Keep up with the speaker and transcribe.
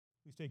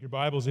Please take your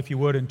Bibles, if you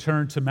would, and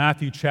turn to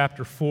Matthew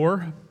chapter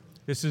 4.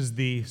 This is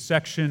the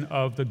section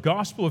of the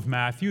Gospel of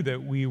Matthew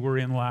that we were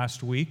in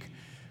last week.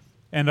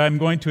 And I'm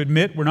going to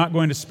admit we're not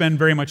going to spend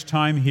very much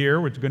time here.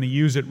 We're going to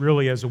use it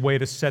really as a way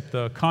to set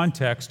the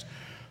context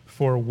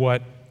for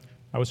what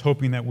I was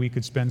hoping that we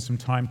could spend some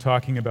time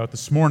talking about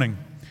this morning.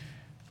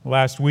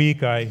 Last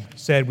week I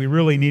said we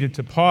really needed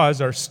to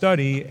pause our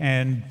study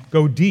and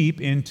go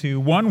deep into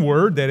one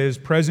word that is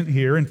present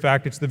here. In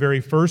fact, it's the very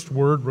first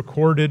word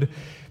recorded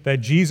that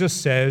Jesus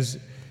says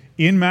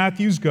in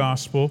Matthew's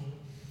Gospel.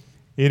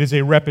 It is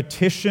a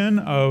repetition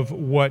of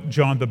what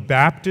John the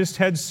Baptist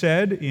had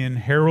said in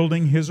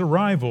heralding his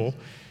arrival.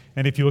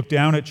 And if you look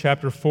down at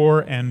chapter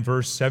 4 and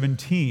verse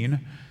 17,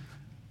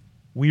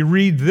 we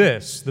read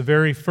this, the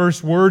very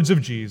first words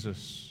of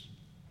Jesus,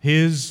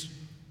 his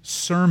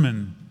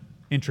sermon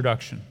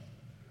introduction.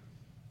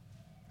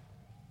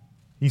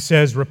 He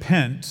says,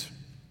 "Repent,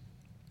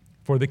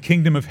 for the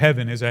kingdom of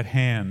heaven is at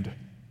hand."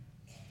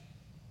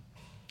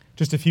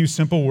 Just a few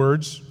simple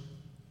words,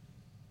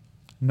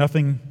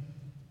 nothing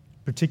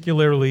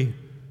particularly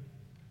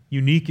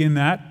unique in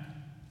that.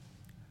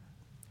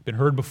 Been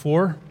heard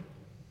before.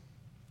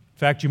 In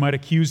fact, you might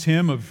accuse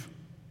him of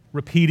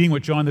repeating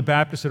what John the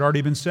Baptist had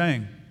already been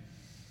saying.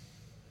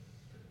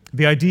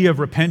 The idea of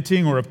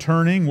repenting or of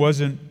turning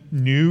wasn't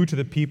new to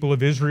the people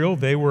of Israel.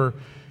 They were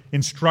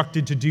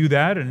instructed to do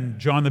that, and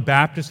John the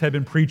Baptist had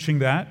been preaching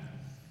that.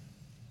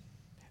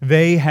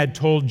 They had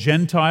told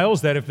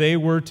Gentiles that if they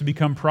were to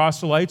become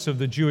proselytes of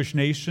the Jewish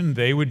nation,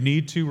 they would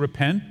need to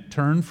repent,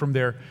 turn from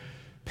their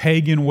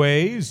pagan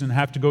ways, and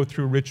have to go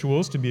through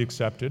rituals to be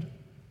accepted.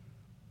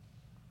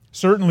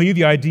 Certainly,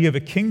 the idea of a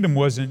kingdom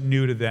wasn't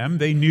new to them.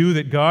 They knew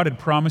that God had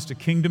promised a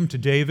kingdom to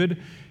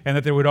David, and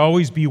that there would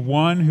always be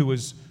one who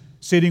was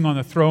sitting on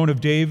the throne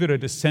of David, a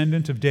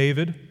descendant of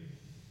David.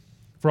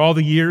 For all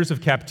the years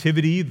of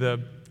captivity, the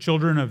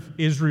children of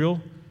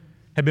Israel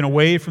had been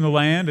away from the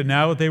land, and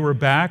now that they were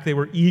back, they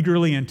were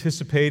eagerly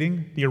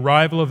anticipating the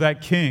arrival of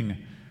that king,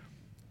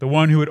 the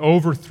one who would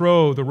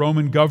overthrow the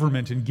Roman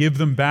government and give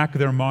them back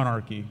their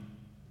monarchy.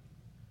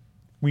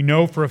 We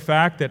know for a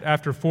fact that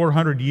after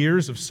 400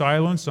 years of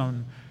silence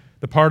on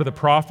the part of the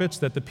prophets,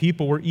 that the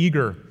people were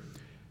eager.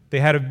 They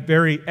had a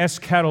very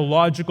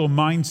eschatological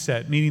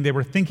mindset, meaning they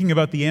were thinking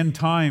about the end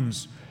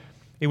times.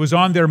 It was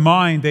on their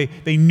mind.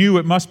 They knew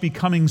it must be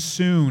coming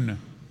soon.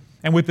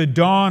 And with the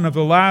dawn of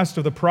the last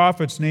of the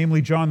prophets,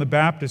 namely John the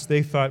Baptist,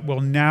 they thought,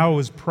 well, now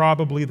is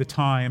probably the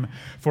time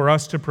for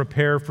us to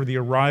prepare for the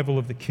arrival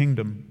of the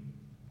kingdom.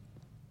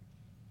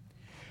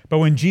 But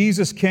when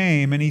Jesus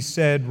came and he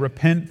said,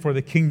 "Repent, for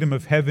the kingdom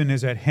of heaven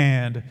is at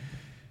hand,"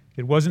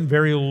 it wasn't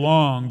very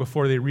long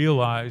before they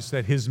realized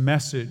that his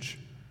message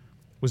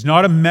was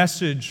not a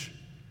message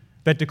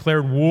that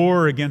declared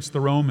war against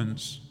the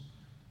Romans,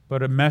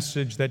 but a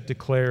message that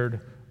declared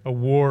a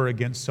war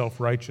against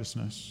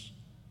self-righteousness.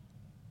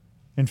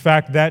 In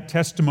fact, that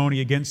testimony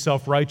against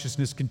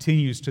self-righteousness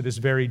continues to this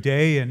very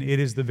day, and it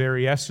is the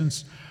very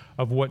essence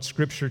of what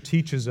Scripture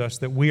teaches us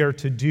that we are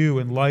to do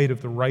in light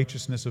of the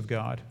righteousness of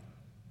God.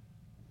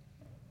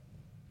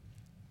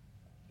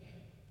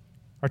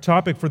 Our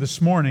topic for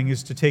this morning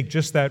is to take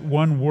just that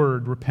one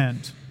word,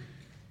 repent,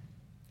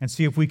 and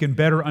see if we can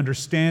better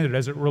understand it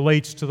as it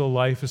relates to the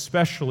life,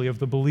 especially of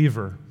the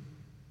believer.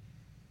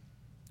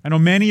 I know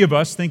many of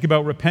us think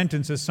about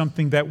repentance as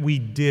something that we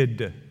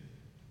did.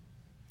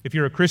 If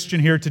you're a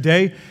Christian here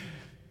today,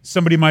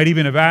 somebody might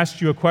even have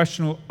asked you a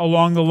question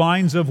along the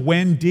lines of,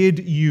 when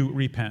did you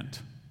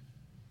repent?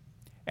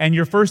 And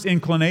your first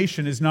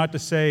inclination is not to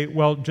say,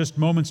 well, just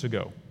moments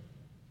ago.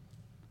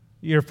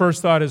 Your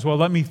first thought is, well,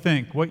 let me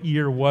think. What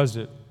year was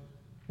it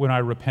when I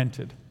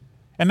repented?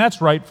 And that's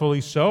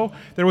rightfully so.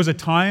 There was a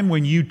time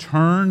when you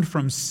turned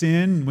from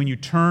sin, when you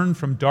turned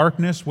from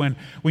darkness, when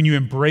you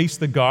embraced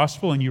the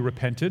gospel and you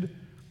repented.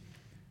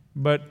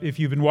 But if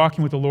you've been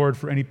walking with the Lord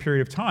for any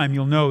period of time,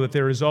 you'll know that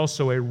there is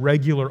also a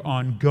regular,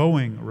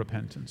 ongoing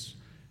repentance.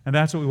 And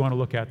that's what we want to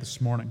look at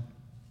this morning.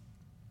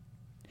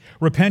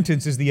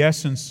 Repentance is the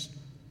essence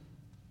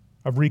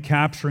of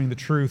recapturing the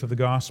truth of the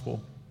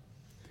gospel.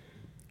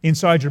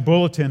 Inside your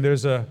bulletin,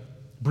 there's a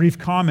brief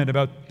comment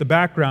about the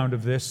background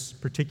of this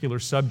particular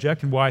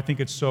subject and why I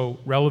think it's so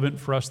relevant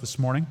for us this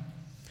morning.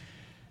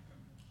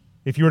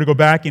 If you were to go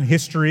back in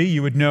history,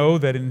 you would know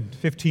that in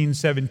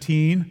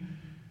 1517,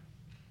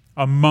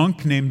 a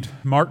monk named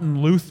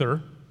Martin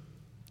Luther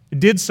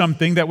did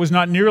something that was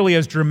not nearly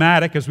as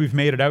dramatic as we've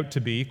made it out to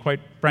be. Quite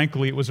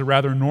frankly, it was a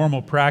rather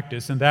normal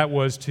practice, and that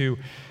was to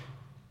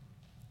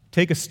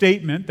take a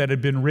statement that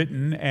had been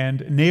written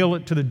and nail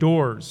it to the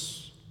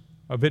doors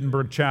of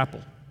Wittenberg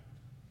Chapel.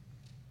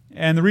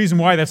 And the reason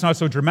why that's not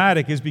so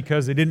dramatic is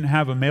because they didn't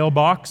have a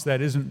mailbox.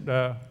 That isn't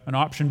an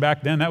option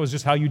back then. That was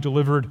just how you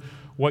delivered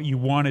what you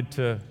wanted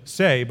to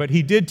say. But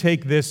he did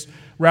take this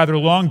rather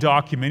long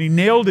document. He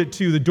nailed it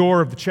to the door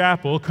of the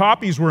chapel.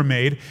 Copies were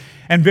made.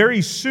 And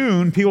very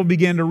soon, people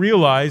began to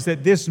realize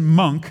that this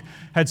monk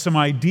had some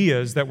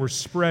ideas that were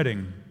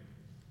spreading.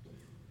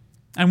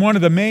 And one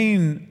of the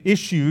main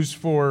issues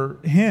for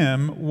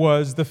him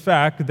was the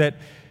fact that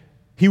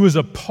He was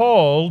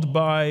appalled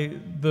by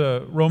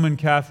the Roman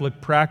Catholic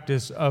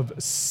practice of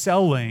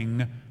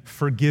selling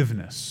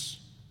forgiveness.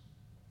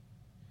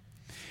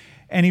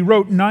 And he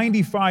wrote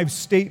 95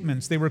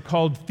 statements. They were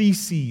called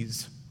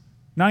theses.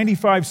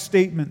 95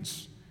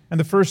 statements. And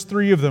the first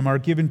 3 of them are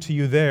given to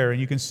you there,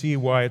 and you can see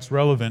why it's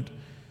relevant.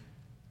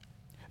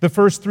 The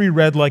first 3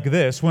 read like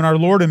this: when our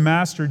Lord and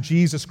Master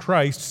Jesus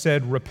Christ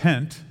said,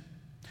 "Repent,"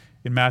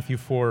 in Matthew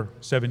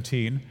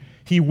 4:17,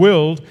 He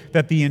willed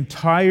that the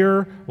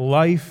entire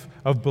life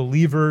of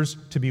believers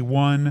to be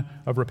one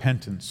of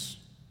repentance.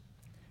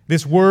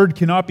 This word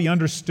cannot be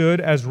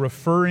understood as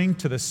referring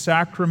to the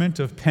sacrament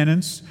of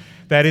penance,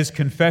 that is,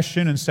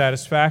 confession and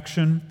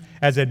satisfaction,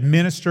 as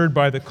administered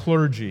by the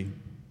clergy.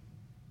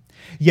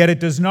 Yet it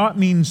does not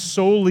mean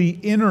solely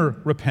inner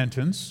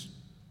repentance.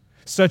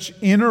 Such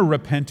inner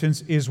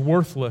repentance is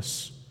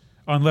worthless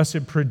unless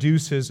it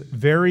produces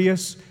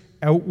various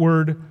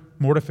outward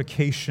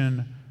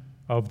mortification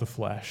of the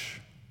flesh.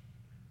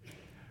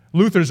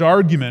 Luther's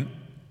argument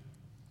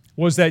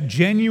was that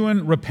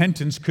genuine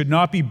repentance could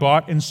not be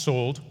bought and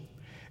sold.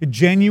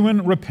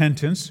 Genuine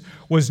repentance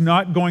was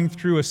not going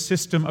through a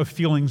system of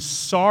feeling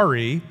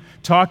sorry,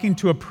 talking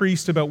to a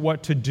priest about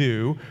what to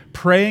do,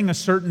 praying a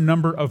certain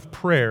number of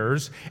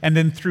prayers, and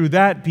then through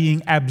that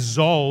being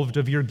absolved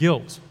of your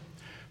guilt.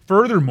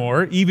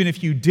 Furthermore, even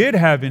if you did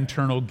have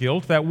internal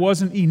guilt, that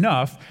wasn't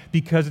enough,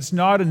 because it's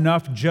not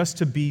enough just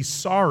to be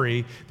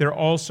sorry. There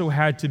also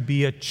had to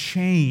be a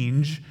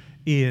change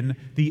in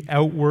the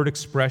outward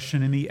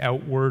expression, in the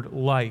outward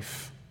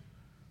life.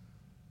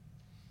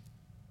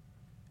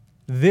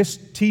 This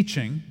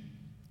teaching,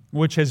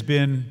 which has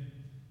been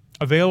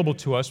available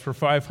to us for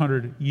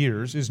 500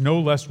 years, is no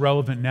less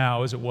relevant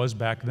now as it was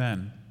back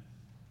then.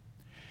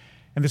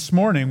 And this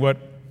morning, what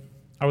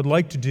I would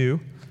like to do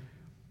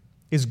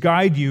is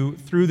guide you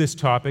through this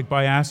topic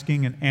by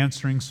asking and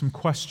answering some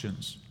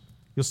questions.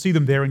 You'll see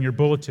them there in your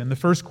bulletin. The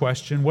first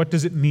question: what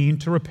does it mean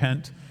to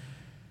repent?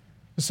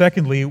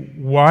 Secondly,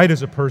 why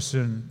does a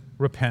person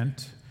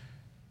repent?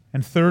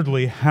 And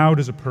thirdly, how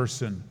does a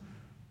person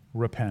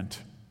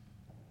repent?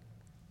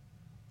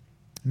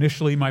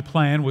 Initially, my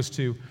plan was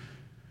to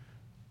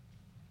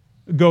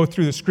go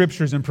through the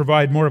Scriptures and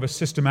provide more of a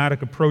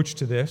systematic approach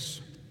to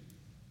this.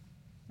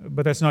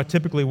 But that's not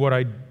typically what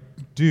I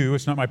do.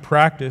 It's not my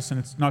practice, and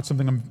it's not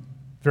something I'm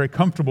very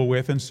comfortable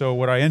with. And so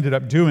what I ended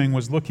up doing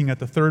was looking at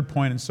the third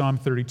point in Psalm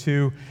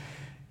 32,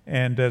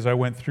 and as I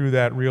went through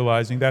that,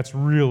 realizing that's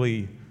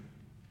really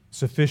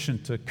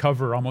sufficient to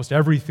cover almost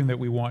everything that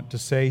we want to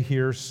say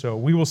here. So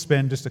we will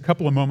spend just a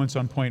couple of moments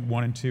on point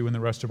 1 and 2 and the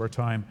rest of our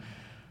time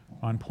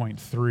on point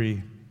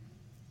 3.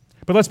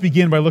 But let's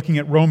begin by looking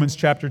at Romans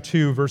chapter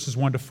 2, verses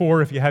 1 to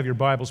 4. If you have your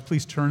Bibles,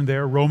 please turn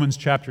there. Romans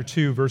chapter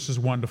 2, verses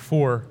 1 to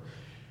 4.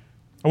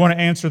 I want to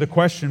answer the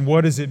question,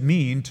 what does it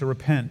mean to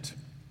repent?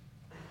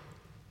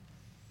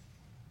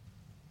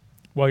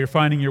 While you're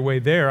finding your way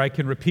there, I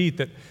can repeat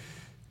that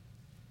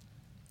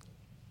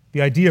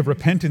the idea of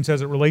repentance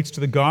as it relates to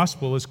the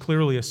gospel is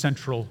clearly a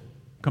central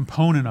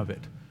component of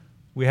it.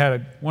 We had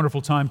a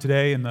wonderful time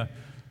today in the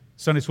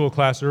Sunday school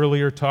class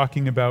earlier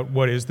talking about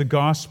what is the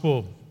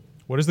gospel.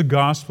 What is the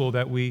gospel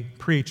that we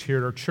preach here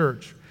at our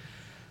church?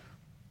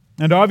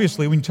 And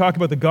obviously, when you talk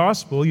about the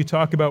gospel, you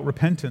talk about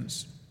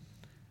repentance.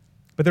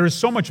 But there is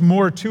so much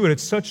more to it.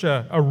 It's such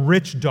a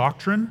rich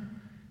doctrine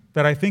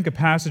that I think a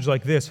passage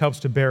like this helps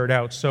to bear it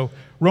out. So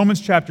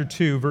Romans chapter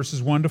 2,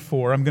 verses 1 to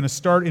 4. I'm going to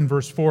start in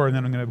verse 4, and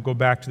then I'm going to go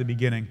back to the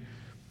beginning.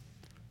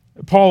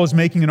 Paul is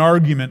making an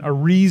argument, a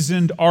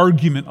reasoned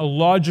argument, a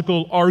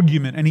logical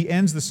argument, and he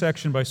ends the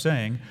section by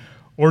saying,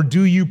 "Or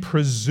do you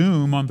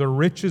presume on the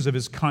riches of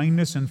his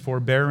kindness and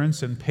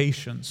forbearance and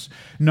patience,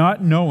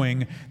 not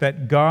knowing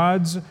that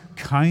God's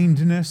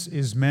kindness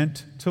is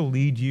meant to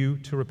lead you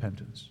to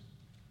repentance?"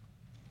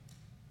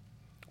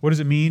 What does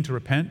it mean to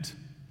repent?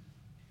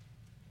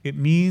 It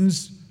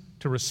means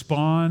to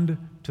respond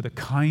to the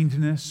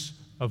kindness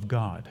of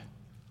God.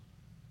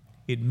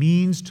 It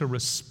means to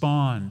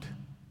respond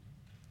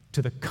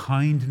to the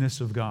kindness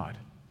of God.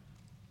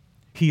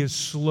 He is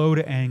slow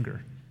to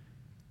anger.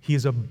 He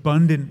is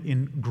abundant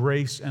in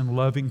grace and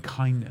loving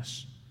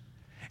kindness.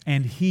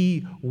 And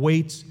He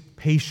waits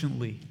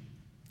patiently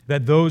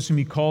that those whom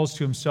He calls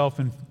to Himself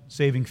in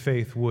saving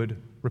faith would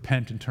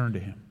repent and turn to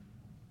Him.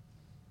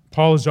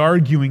 Paul is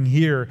arguing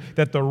here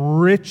that the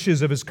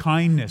riches of His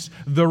kindness,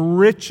 the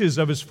riches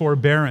of His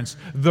forbearance,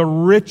 the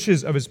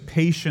riches of His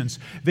patience,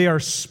 they are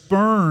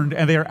spurned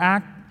and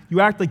you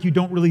act like you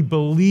don't really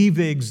believe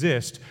they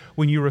exist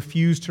when you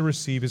refuse to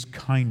receive His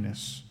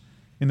kindness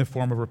in the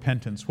form of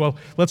repentance. Well,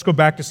 let's go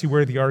back to see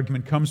where the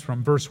argument comes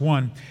from. Verse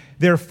 1,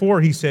 "Therefore,"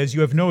 he says,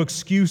 "you have no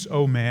excuse,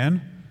 O man,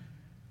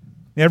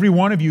 every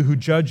one of you who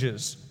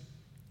judges."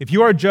 If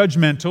you are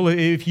judgmental,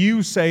 if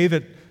you say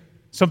that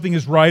something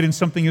is right and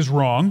something is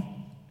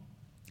wrong,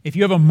 if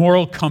you have a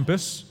moral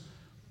compass,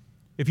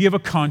 if you have a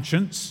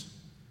conscience,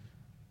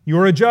 you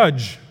are a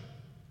judge.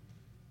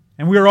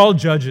 And we are all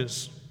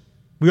judges.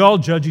 We all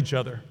judge each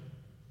other.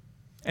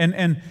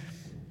 And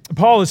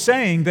Paul is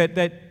saying that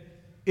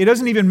It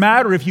doesn't even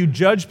matter if you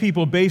judge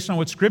people based on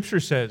what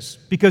Scripture says,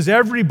 because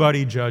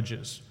everybody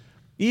judges.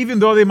 Even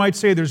though they might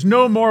say there's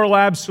no moral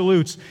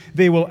absolutes,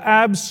 they will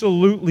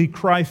absolutely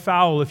cry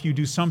foul if you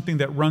do something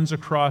that runs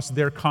across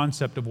their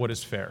concept of what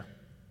is fair,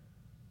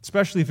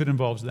 especially if it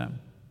involves them.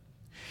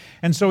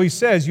 And so he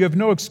says, you have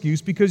no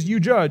excuse because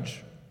you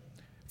judge.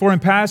 For in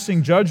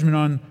passing judgment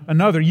on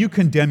another, you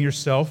condemn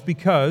yourself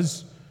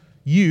because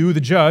you,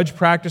 the judge,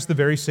 practice the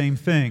very same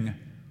thing.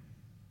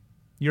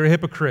 You're a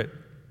hypocrite.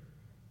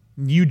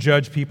 You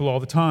judge people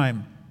all the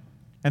time.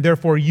 And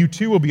therefore, you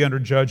too will be under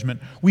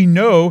judgment. We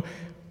know,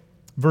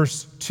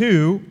 verse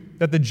 2,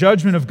 that the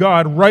judgment of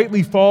God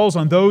rightly falls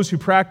on those who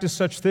practice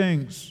such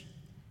things.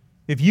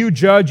 If you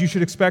judge, you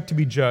should expect to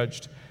be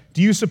judged.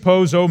 Do you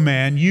suppose, O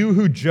man, you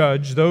who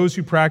judge those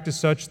who practice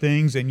such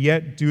things and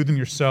yet do them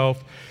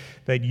yourself,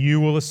 that you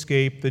will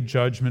escape the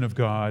judgment of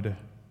God?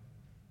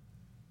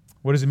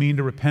 What does it mean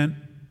to repent?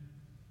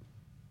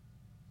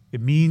 It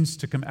means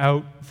to come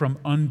out from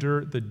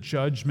under the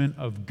judgment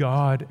of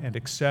God and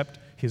accept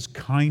His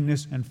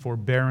kindness and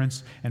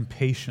forbearance and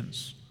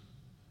patience.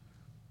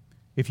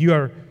 If you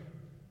are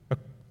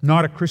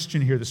not a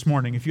Christian here this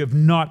morning, if you have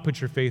not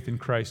put your faith in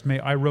Christ, may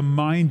I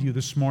remind you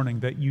this morning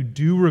that you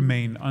do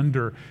remain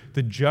under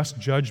the just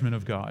judgment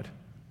of God,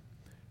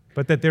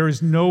 but that there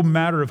is no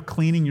matter of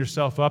cleaning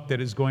yourself up that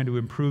is going to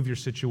improve your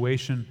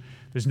situation.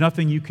 There's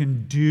nothing you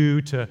can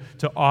do to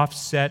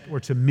offset or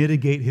to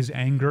mitigate His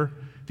anger.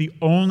 The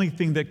only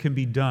thing that can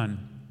be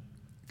done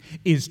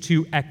is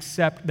to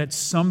accept that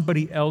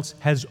somebody else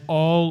has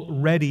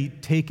already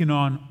taken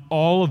on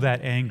all of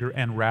that anger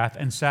and wrath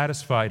and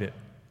satisfied it.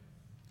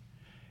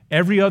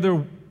 Every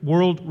other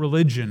world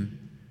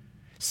religion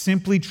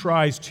simply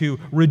tries to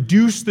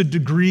reduce the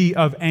degree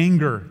of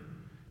anger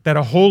that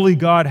a holy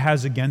God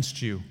has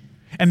against you,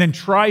 and then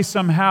try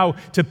somehow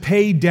to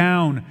pay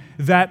down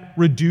that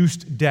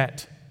reduced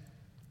debt.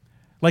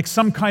 Like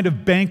some kind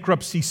of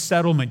bankruptcy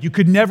settlement. You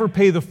could never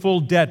pay the full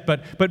debt,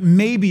 but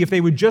maybe if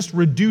they would just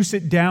reduce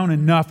it down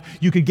enough,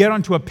 you could get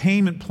onto a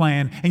payment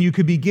plan and you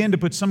could begin to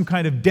put some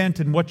kind of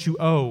dent in what you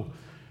owe.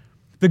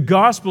 The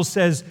gospel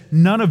says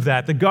none of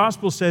that. The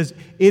gospel says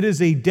it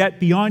is a debt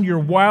beyond your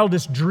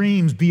wildest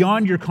dreams,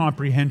 beyond your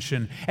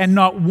comprehension, and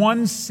not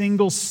one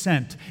single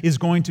cent is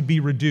going to be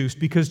reduced,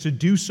 because to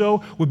do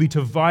so would be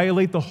to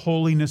violate the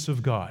holiness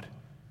of God.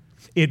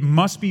 It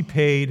must be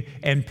paid,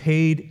 and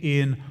paid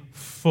in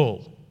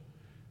full.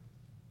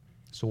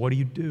 So what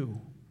do?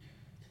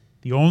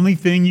 The only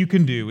thing you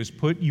can do is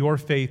put your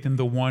faith in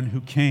the one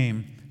who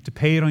came to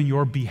pay it on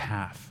your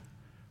behalf.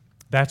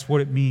 That's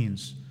what it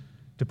means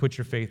to put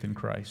your faith in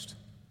Christ.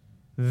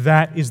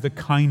 That is the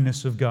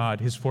kindness of God,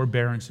 His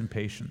forbearance and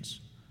patience.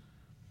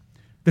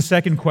 The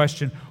second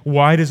question,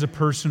 why does a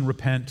person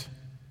repent?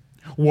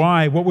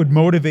 Why? What would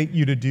motivate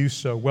you to do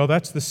so? Well,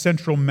 that's the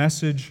central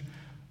message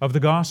of the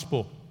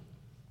gospel.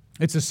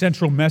 It's a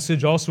central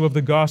message also of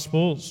the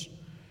Gospels.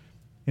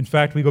 In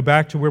fact, we go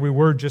back to where we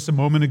were just a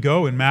moment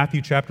ago in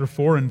Matthew chapter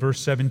 4 and verse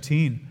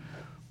 17.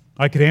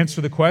 I could answer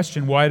the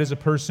question, why does a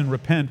person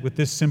repent, with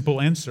this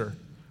simple answer.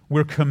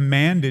 We're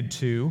commanded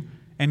to,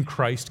 and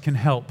Christ can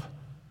help.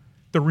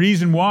 The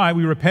reason why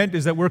we repent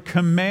is that we're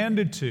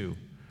commanded to.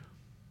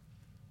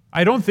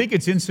 I don't think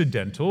it's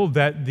incidental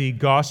that the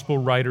gospel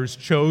writers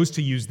chose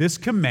to use this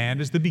command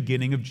as the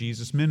beginning of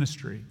Jesus'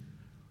 ministry.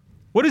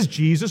 What does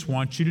Jesus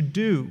want you to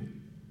do?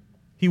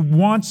 He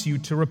wants you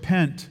to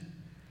repent.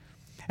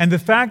 And the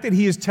fact that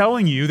He is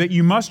telling you that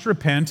you must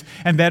repent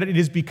and that it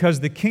is because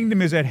the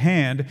kingdom is at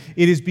hand,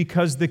 it is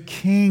because the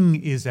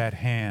King is at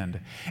hand.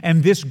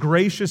 And this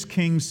gracious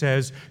King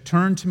says,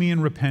 turn to me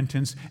in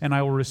repentance and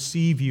I will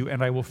receive you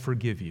and I will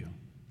forgive you.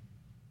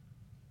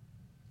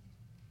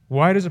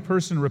 Why does a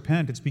person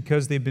repent? It's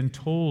because they've been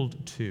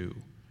told to.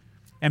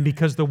 And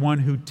because the one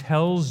who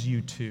tells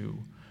you to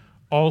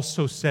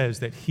also says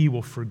that He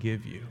will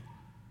forgive you.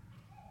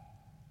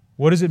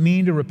 What does it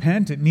mean to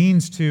repent? It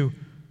means to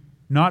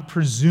not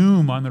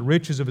presume on the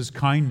riches of His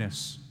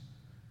kindness,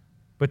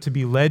 but to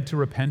be led to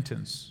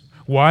repentance.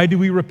 Why do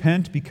we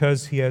repent?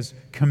 Because He has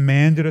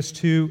commanded us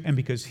to, and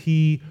because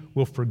He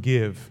will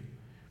forgive.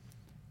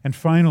 And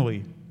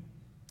finally,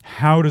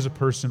 how does a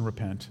person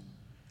repent?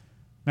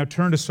 Now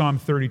turn to Psalm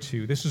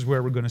 32. This is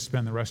where we're going to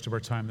spend the rest of our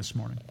time this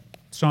morning.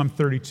 Psalm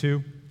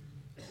 32.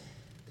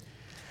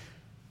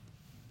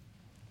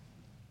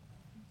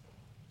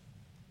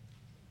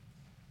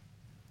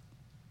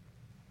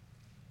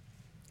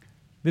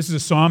 This is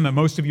a psalm that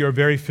most of you are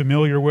very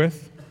familiar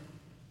with.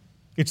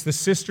 It's the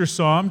sister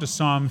psalm to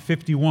Psalm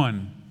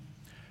 51.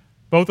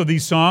 Both of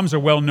these psalms are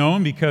well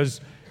known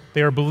because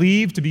they are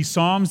believed to be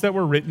psalms that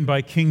were written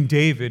by King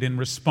David in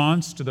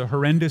response to the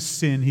horrendous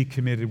sin he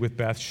committed with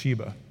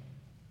Bathsheba.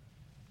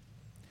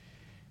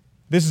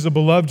 This is a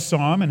beloved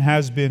psalm and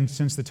has been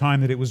since the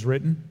time that it was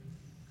written.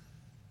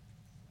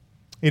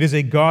 It is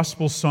a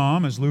gospel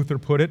psalm, as Luther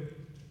put it.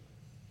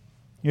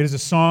 It is a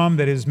psalm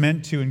that is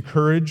meant to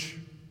encourage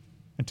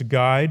and to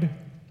guide.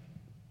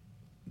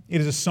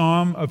 It is a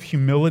psalm of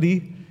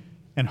humility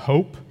and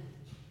hope.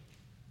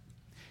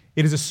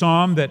 It is a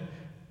psalm that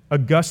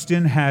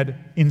Augustine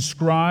had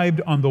inscribed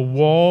on the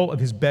wall of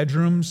his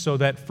bedroom so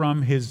that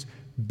from his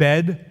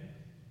bed,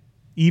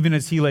 even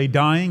as he lay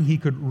dying, he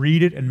could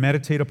read it and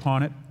meditate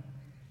upon it.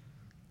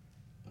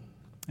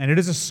 And it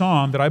is a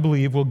psalm that I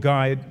believe will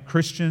guide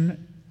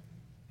Christian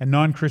and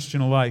non-Christian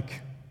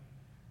alike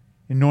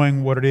in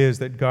knowing what it is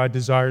that God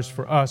desires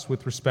for us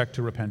with respect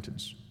to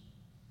repentance.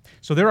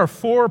 So there are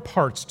 4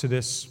 parts to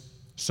this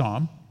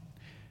psalm.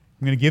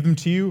 I'm going to give them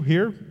to you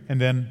here,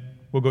 and then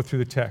we'll go through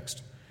the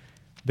text.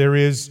 There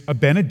is a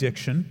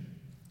benediction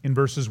in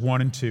verses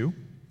 1 and 2.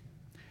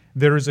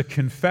 There is a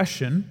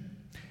confession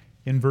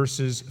in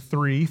verses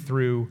 3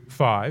 through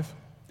 5.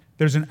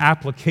 There's an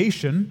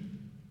application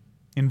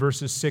in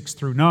verses 6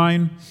 through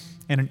 9,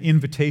 and an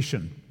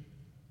invitation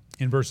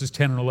in verses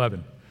 10 and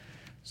 11.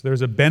 So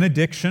there's a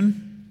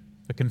benediction,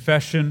 a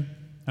confession,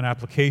 an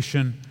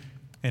application,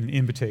 and an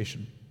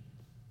invitation.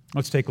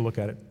 Let's take a look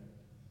at it.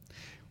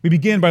 We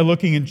begin by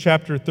looking in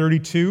chapter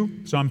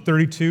 32, Psalm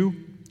 32,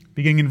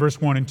 beginning in verse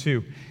 1 and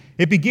 2.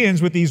 It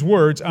begins with these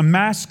words, a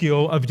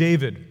maskil of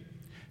David.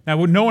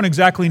 Now, no one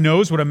exactly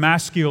knows what a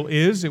maskil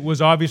is. It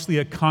was obviously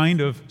a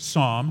kind of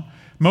psalm.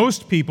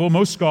 Most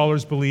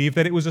scholars believe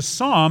that it was a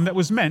psalm that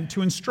was meant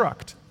to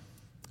instruct.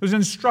 It was an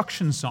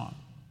instruction psalm.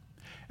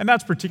 And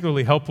that's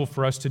particularly helpful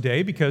for us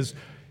today because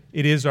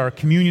it is our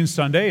communion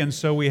Sunday, and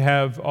so we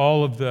have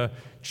all of the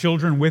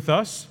children with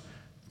us.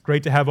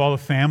 Great to have all the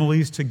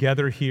families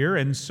together here.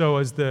 And so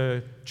as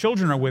the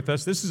children are with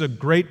us, this is a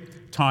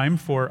great time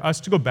for us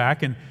to go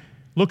back and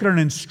look at an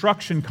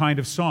instruction kind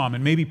of psalm.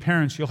 And maybe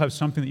parents, you'll have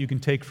something that you can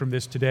take from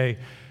this today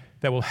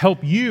that will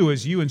help you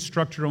as you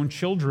instruct your own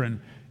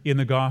children in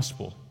the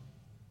gospel.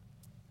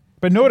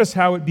 But notice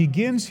how it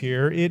begins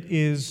here. It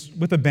is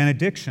with a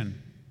benediction.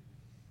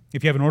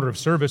 If you have an order of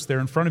service there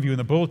in front of you in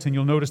the bulletin,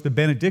 you'll notice the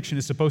benediction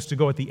is supposed to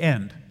go at the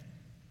end.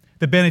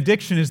 The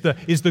benediction is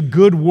the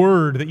good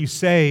word that you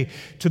say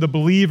to the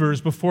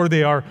believers before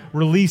they are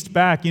released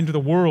back into the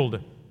world.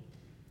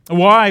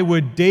 Why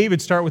would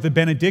David start with a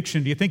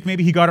benediction? Do you think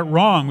maybe he got it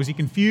wrong? Was he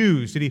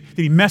confused? Did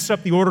he mess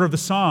up the order of the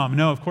psalm?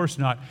 No, of course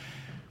not.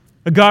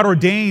 God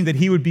ordained that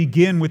he would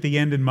begin with the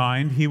end in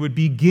mind. He would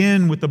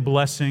begin with the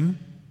blessing.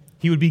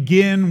 He would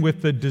begin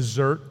with the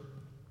dessert.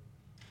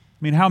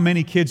 I mean, how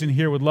many kids in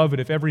here would love it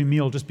if every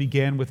meal just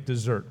began with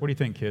dessert? What do you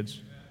think,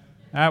 kids?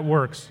 That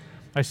works.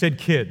 I said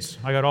kids.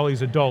 I got all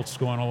these adults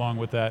going along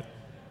with that.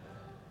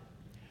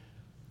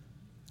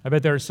 I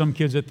bet there are some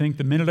kids that think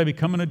the minute I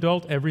become an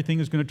adult,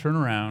 everything is going to turn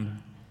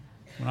around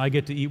when I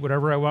get to eat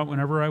whatever I want,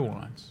 whenever I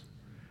want.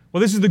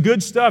 Well, this is the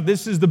good stuff.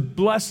 This is the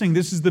blessing.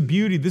 This is the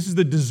beauty. This is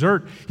the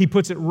dessert. He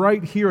puts it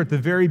right here at the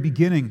very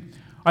beginning.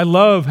 I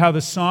love how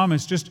the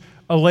psalmist just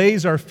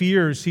allays our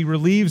fears. He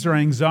relieves our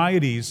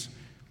anxieties.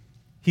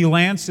 He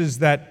lances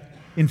that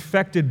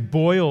infected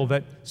boil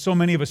that so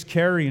many of us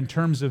carry in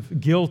terms of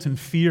guilt and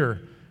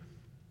fear.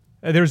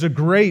 There's a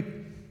great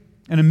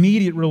and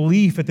immediate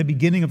relief at the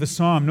beginning of the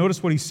psalm.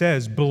 Notice what he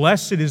says,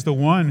 "Blessed is the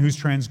one whose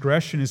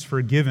transgression is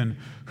forgiven,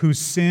 whose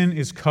sin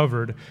is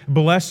covered.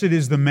 Blessed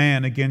is the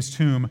man against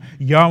whom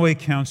Yahweh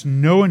counts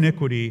no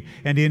iniquity,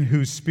 and in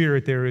whose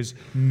spirit there is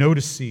no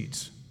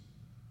deceit."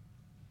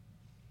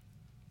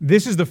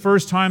 This is the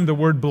first time the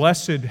word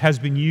blessed has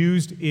been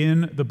used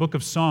in the book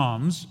of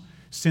Psalms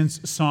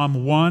since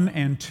Psalm 1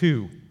 and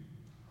 2.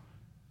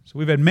 So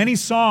we've had many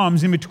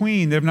psalms in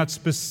between that have not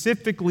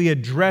specifically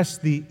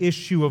addressed the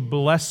issue of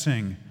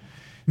blessing.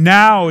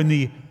 Now, in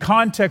the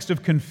context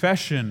of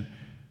confession,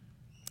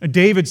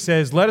 David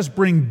says, let us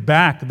bring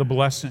back the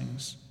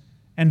blessings.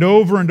 And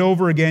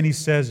over again he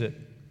says it.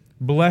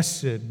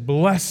 Blessed,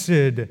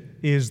 blessed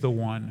is the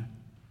one.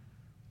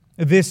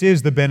 This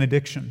is the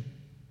benediction.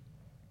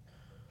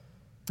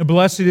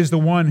 Blessed is the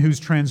one whose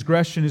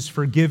transgression is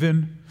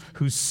forgiven,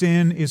 whose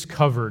sin is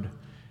covered.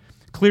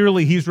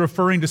 Clearly, he's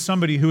referring to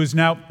somebody who is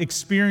now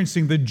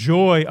experiencing the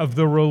joy of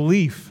the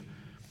relief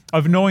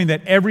of knowing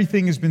that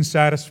everything has been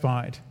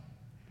satisfied.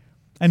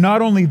 And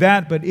not only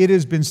that, but it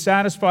has been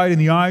satisfied in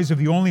the eyes of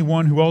the only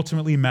one who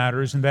ultimately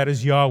matters, and that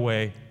is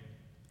Yahweh.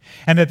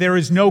 And that there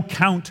is no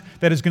count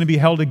that is going to be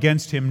held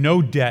against him,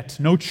 no debt,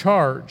 no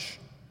charge.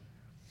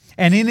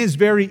 And in his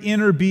very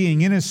inner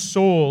being, in his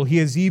soul, he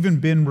has even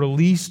been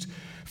released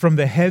from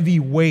the heavy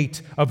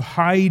weight of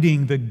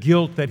hiding the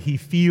guilt that he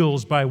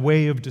feels by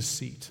way of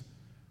deceit.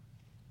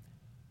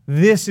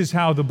 This is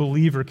how the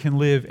believer can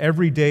live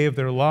every day of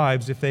their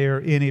lives if they are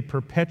in a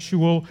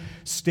perpetual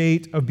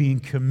state of being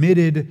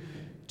committed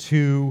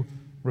to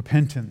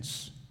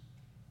repentance.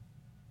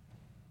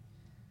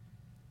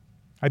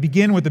 I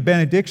begin with the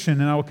benediction,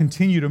 and I will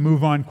continue to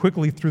move on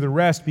quickly through the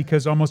rest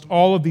because almost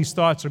all of these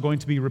thoughts are going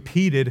to be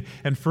repeated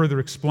and further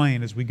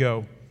explained as we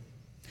go.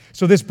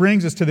 So this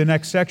brings us to the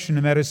next section,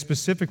 and that is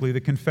specifically the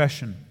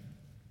confession.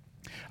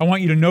 I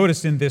want you to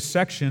notice in this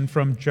section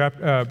from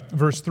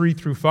verse 3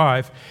 through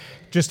 5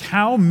 just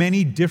how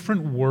many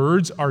different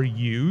words are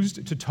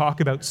used to talk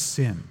about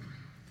sin.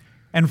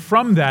 And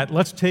from that,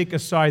 let's take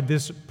aside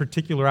this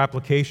particular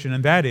application,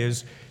 and that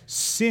is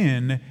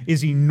sin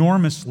is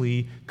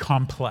enormously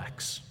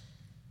complex.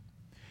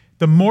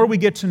 the more we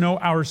get to know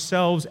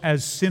ourselves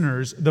as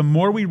sinners, the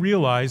more we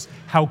realize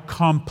how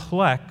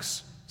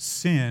complex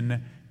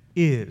sin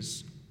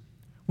is.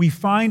 We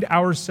find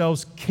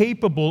ourselves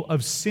capable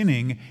of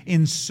sinning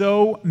in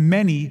so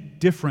many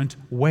different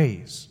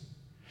ways.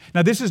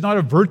 Now, this is not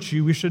a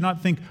virtue. We should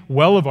not think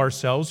well of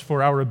ourselves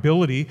for our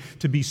ability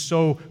to be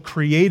so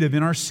creative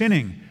in our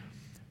sinning.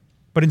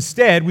 But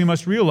instead, we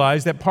must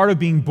realize that part of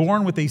being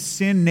born with a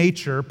sin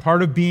nature,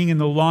 part of being in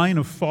the line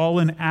of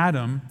fallen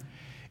Adam,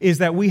 is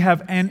that we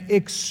have an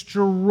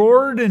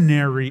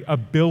extraordinary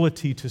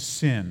ability to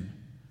sin.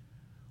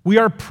 We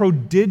are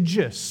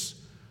prodigious.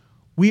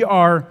 We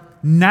are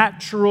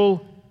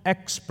natural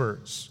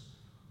experts.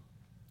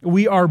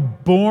 We are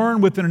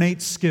born with an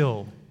innate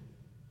skill.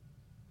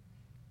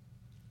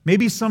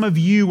 Maybe some of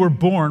you were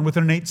born with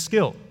an innate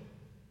skill.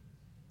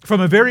 From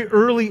a very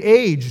early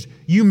age,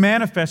 you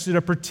manifested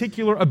a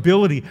particular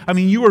ability. I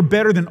mean, you were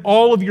better than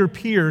all of your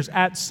peers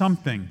at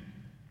something.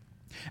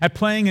 At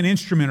playing an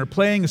instrument or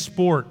playing a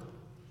sport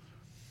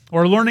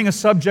or learning a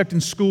subject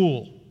in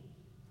school.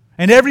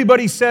 And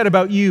everybody said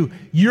about you,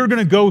 you're going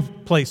to go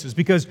places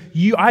because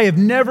I have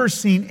never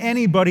seen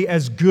anybody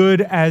as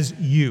good as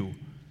you.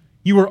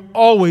 You were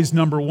always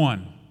number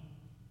one.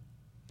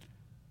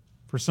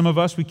 For some of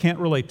us, we can't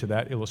relate to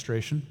that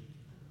illustration.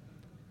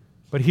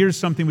 But here's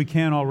something we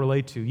can all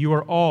relate to. You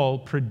are all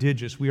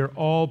prodigious. We are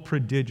all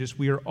prodigious.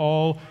 We are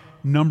all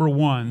number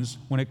ones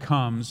when it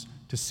comes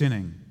to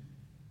sinning.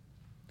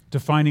 To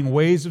finding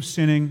ways of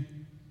sinning,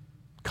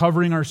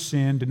 covering our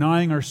sin,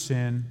 denying our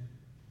sin.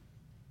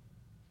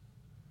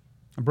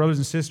 And brothers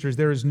and sisters,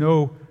 there is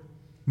no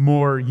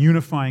more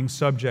unifying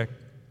subject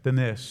than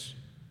this.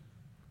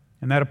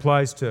 And that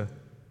applies to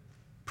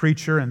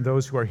preacher and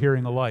those who are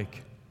hearing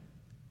alike.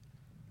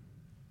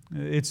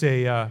 It's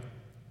a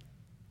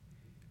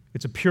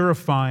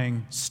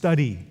purifying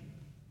study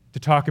to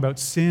talk about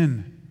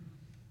sin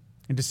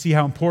and to see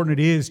how important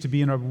it is to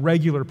be in a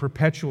regular,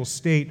 perpetual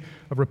state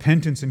of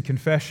repentance and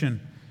confession.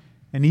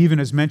 And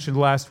even as mentioned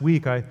last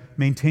week, I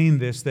maintain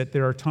this, that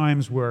there are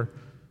times where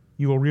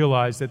you will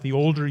realize that the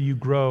older you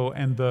grow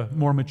and the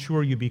more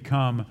mature you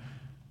become,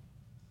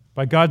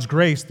 by God's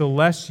grace, the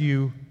less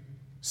you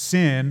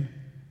sin,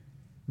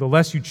 the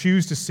less you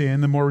choose to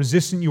sin, the more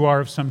resistant you are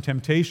of some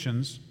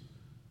temptations,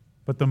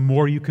 but the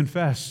more you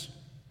confess,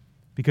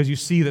 because you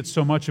see that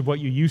so much of what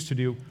you used to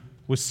do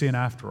was sin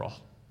after all.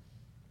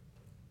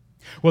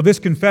 Well, this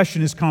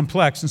confession is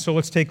complex, and so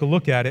let's take a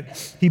look at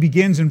it. He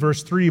begins in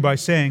verse 3 by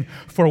saying,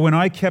 "For when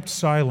I kept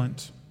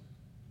silent."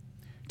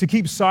 To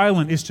keep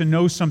silent is to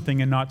know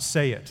something and not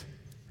say it.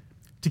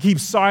 To keep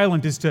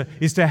silent is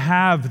to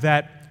have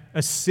that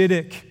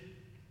acidic,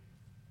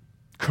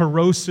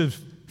 corrosive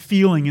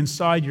feeling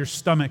inside your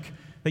stomach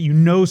that you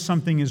know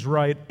something is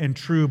right and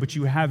true, but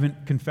you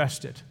haven't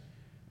confessed it.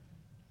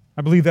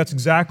 I believe that's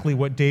exactly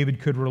what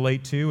David could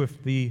relate to.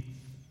 If the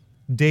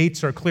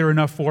dates are clear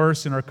enough for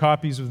us in our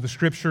copies of the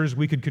Scriptures,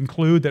 we could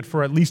conclude that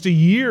for at least a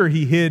year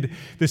he hid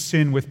the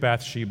sin with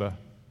Bathsheba.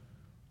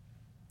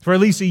 For at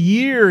least a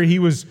year he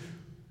was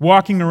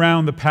walking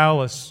around the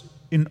palace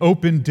in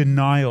open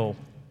denial.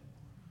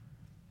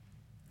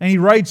 And he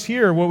writes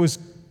here what was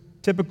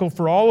typical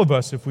for all of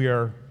us if we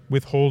are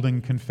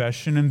withholding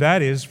confession, and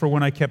that is, "For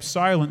when I kept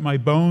silent, my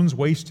bones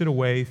wasted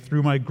away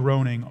through my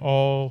groaning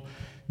all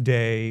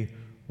day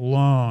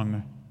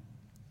long."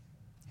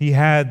 He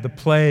had the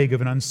plague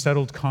of an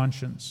unsettled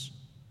conscience.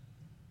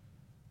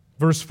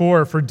 Verse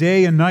 4, "For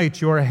day and night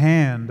your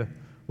hand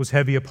was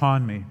heavy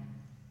upon me."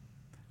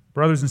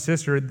 Brothers and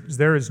sisters,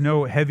 there is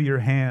no heavier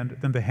hand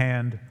than the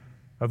hand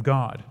of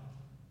God.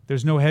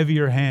 There's no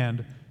heavier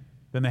hand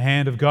than the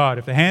hand of God.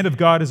 If the hand of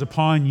God is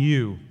upon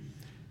you,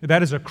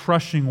 that is a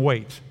crushing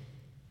weight.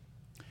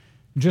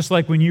 Just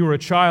like when you were a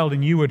child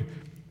and you would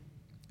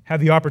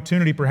have the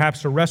opportunity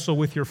perhaps to wrestle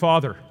with your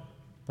father,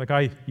 like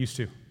I used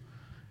to.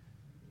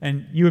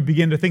 And you would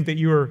begin to think that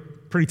you were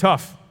pretty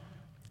tough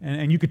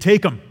and you could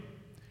take him.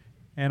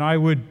 And I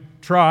would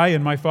try,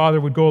 and my father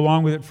would go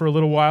along with it for a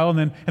little while,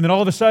 and then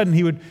all of a sudden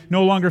he would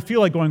no longer feel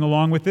like going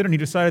along with it, and he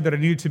decided that I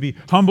needed to be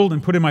humbled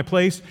and put in my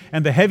place,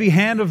 and the heavy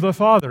hand of the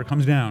father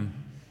comes down.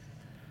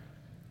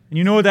 And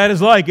you know what that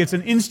is like. It's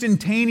an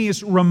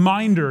instantaneous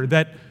reminder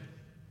that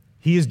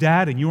he is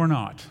dad and you are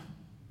not.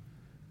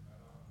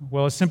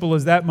 Well, as simple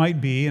as that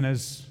might be, and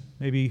as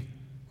maybe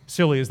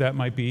silly as that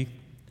might be,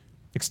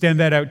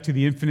 extend that out to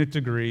the infinite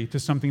degree, to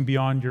something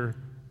beyond your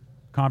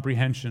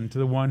comprehension, to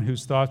the one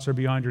whose thoughts are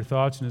beyond your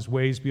thoughts, and his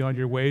ways beyond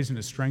your ways, and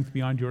his strength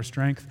beyond your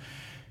strength,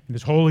 and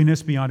his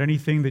holiness beyond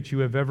anything that you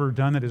have ever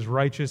done that is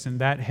righteous. And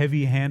that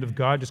heavy hand of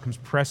God just comes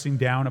pressing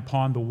down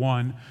upon the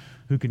one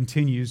who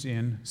continues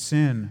in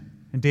sin.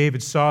 And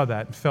David saw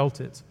that and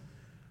felt it.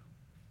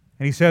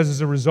 And he says,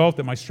 as a result,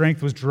 that my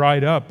strength was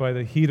dried up by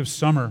the heat of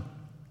summer.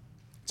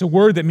 It's a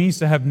word that means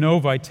to have no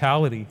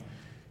vitality.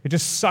 It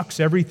just sucks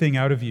everything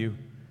out of you.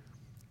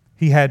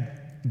 He had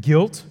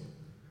guilt,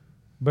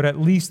 but at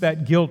least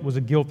that guilt was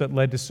a guilt that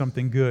led to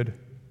something good.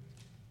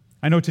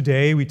 I know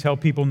today we tell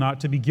people not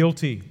to be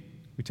guilty.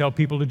 We tell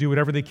people to do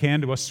whatever they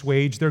can to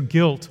assuage their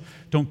guilt.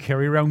 Don't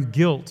carry around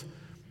guilt.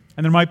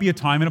 And there might be a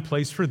time and a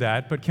place for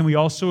that, but can we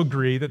also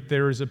agree that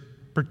there is a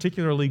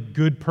particularly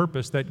good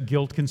purpose that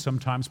guilt can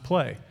sometimes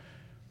play?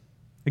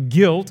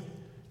 Guilt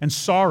and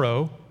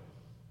sorrow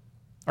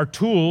are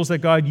tools that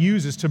God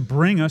uses to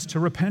bring us to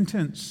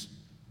repentance.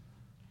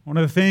 One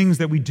of the things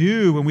that we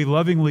do when we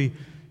lovingly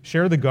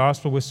share the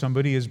gospel with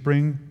somebody is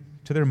bring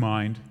to their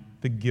mind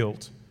the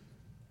guilt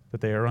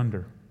that they are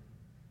under.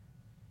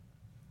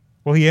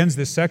 Well, he ends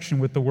this section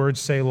with the word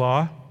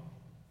Selah.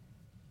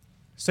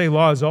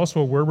 Selah is also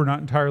a word we're not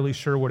entirely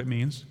sure what it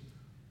means.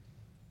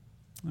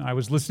 I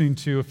was listening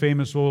to a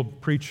famous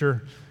old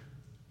preacher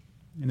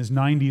in his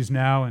 90s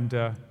now,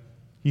 and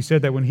he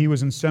said that when he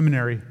was in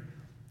seminary,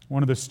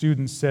 one of the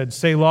students said,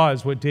 Selah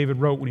is what David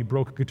wrote when he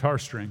broke a guitar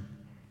string.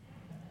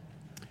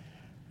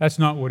 That's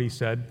not what he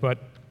said, but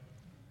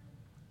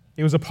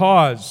it was a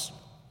pause.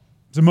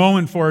 It was a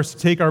moment for us to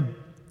take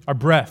a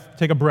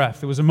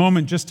breath. It was a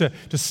moment just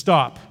to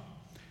stop.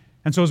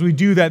 And so as we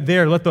do that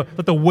there, let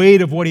the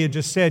weight of what he had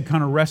just said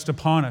kind of rest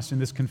upon us in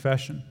this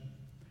confession.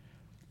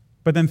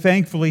 But then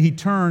thankfully he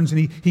turns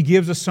and he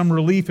gives us some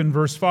relief in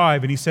verse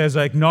 5, and he says,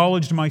 I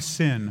acknowledged my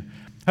sin.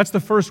 That's the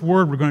first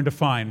word we're going to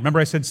define. Remember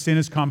I said sin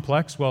is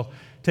complex? Well,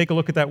 take a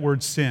look at that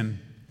word sin.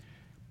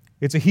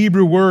 It's a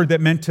Hebrew word that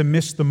meant to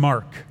miss the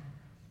mark.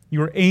 You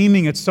were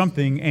aiming at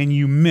something and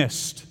you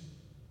missed.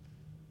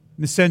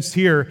 In the sense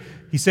here,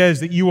 he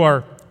says that you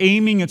are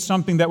aiming at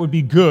something that would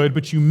be good,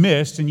 but you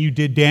missed and you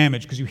did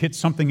damage because you hit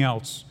something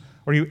else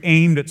or you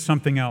aimed at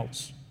something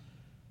else.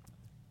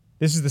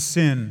 This is the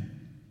sin.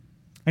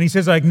 And he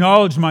says, I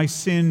acknowledge my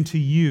sin to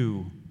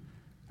you.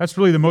 That's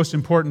really the most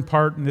important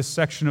part in this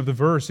section of the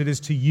verse. It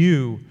is to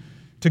you,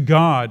 to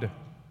God.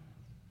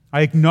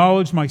 I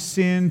acknowledge my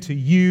sin to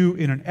you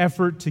in an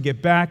effort to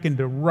get back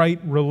into right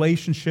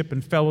relationship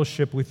and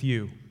fellowship with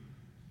you.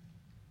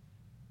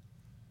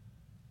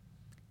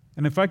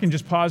 And if I can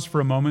just pause for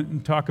a moment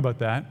and talk about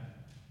that.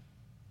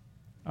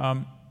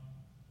 I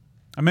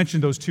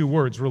mentioned those two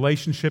words,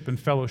 relationship and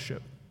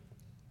fellowship.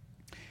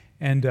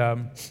 And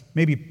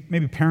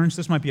maybe parents,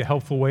 this might be a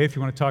helpful way if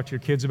you want to talk to your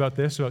kids about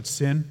this, about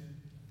sin.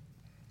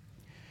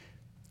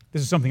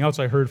 This is something else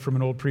I heard from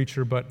an old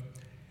preacher, but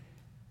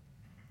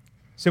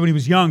said when he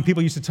was young,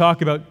 people used to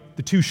talk about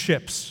the two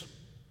ships.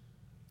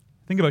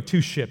 Think about two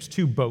ships,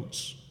 two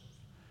boats.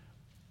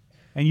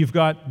 And you've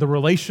got the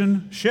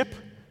relationship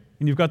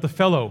and you've got the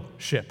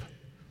fellowship.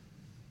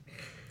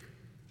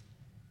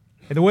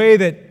 And the way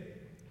that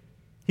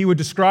he would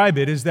describe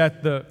it is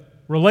that the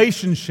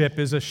relationship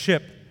is a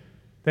ship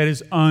that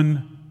is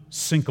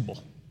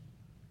unsinkable.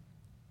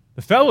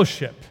 The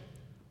fellowship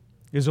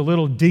is a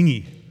little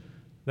dinghy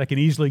that can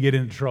easily get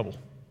into trouble.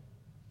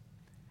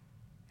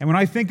 And when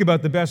I think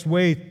about the best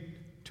way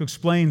to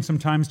explain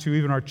sometimes to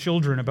even our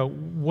children about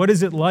what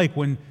is it like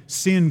when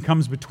sin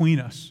comes between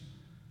us,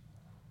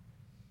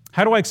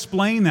 how do I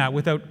explain that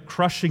without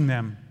crushing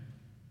them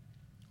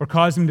or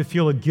causing them to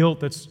feel a guilt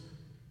that's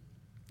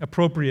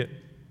appropriate?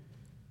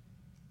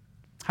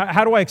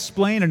 How do I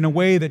explain it in a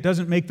way that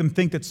doesn't make them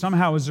think that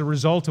somehow as a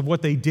result of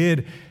what they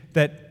did,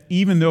 that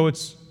even though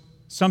it's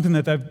something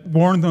that I've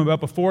warned them about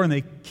before and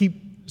they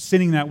keep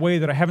sinning that way,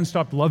 that I haven't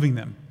stopped loving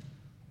them?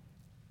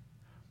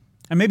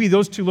 And maybe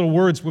those two little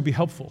words would be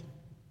helpful,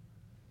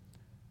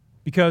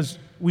 because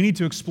we need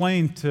to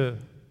explain to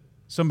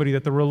somebody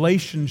that the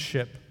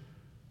relationship,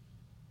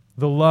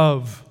 the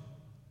love,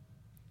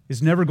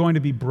 is never going to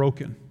be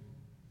broken.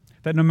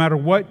 That no matter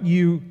what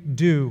you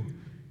do,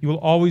 you will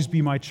always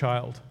be my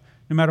child.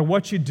 No matter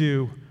what you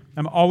do,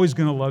 I'm always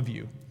going to love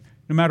you.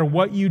 No matter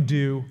what you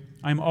do,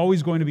 I'm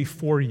always going to be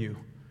for you.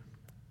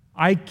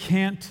 I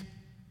can't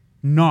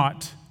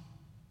not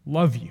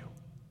love you.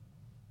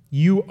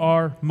 You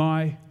are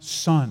my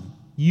son.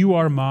 You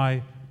are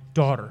my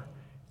daughter.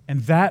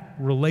 And that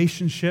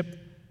relationship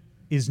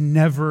is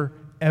never,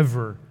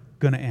 ever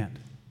going to end.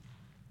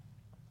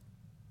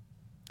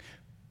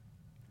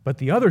 But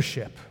the other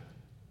ship,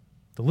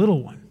 the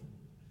little one,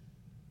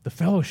 the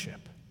fellowship,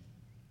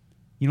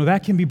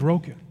 that can be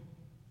broken.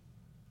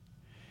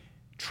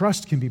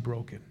 Trust can be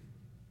broken.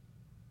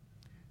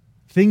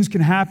 Things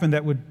can happen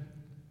that would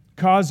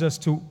cause us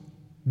to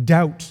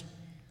doubt.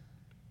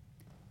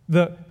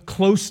 The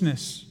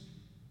closeness,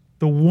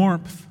 the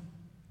warmth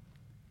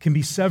can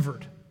be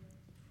severed.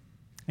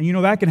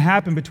 And that can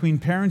happen between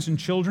parents and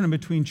children and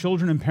between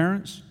children and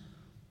parents.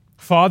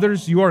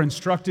 Fathers, you are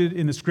instructed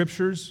in the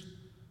Scriptures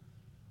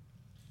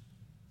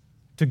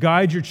to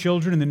guide your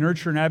children in the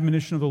nurture and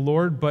admonition of the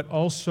Lord, but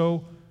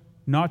also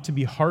not to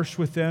be harsh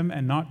with them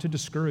and not to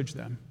discourage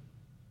them.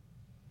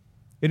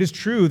 It is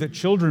true that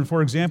children,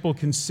 for example,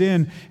 can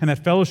sin and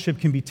that fellowship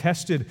can be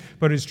tested,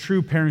 but it is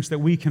true, parents, that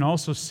we can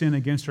also sin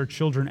against our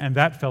children and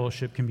that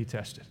fellowship can be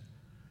tested.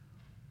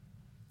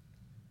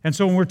 And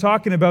so when we're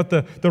talking about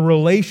the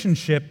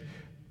relationship,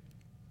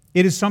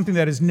 it is something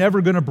that is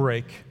never going to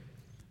break,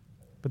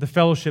 but the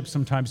fellowships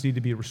sometimes need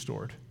to be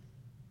restored.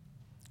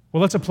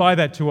 Well, let's apply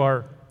that to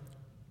our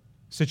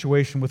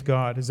situation with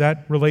God. Is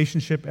that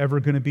relationship ever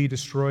going to be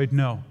destroyed?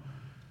 No.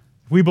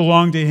 If we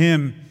belong to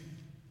Him,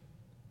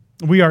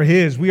 we are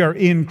His, we are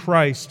in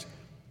Christ,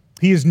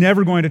 He is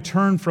never going to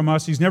turn from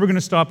us. He's never going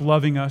to stop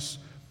loving us.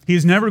 He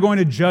is never going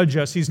to judge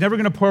us. He's never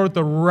going to pour out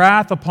the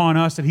wrath upon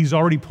us that He's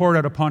already poured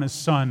out upon His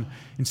Son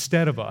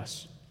instead of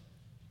us.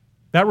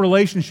 That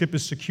relationship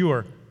is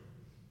secure.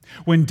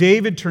 When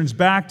David turns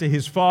back to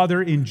his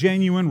father in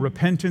genuine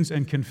repentance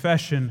and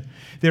confession,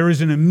 there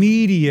is an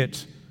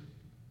immediate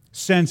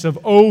sense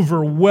of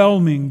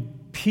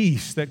overwhelming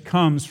peace that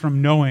comes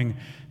from knowing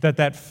that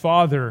that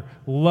father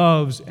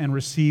loves and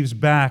receives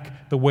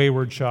back the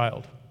wayward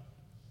child.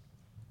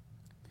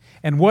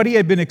 And what he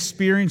had been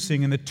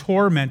experiencing in the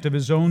torment of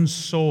his own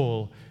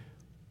soul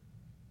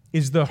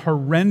is the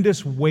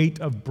horrendous weight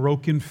of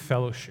broken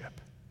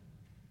fellowship.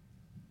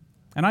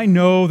 And I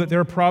know that there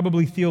are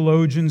probably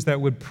theologians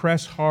that would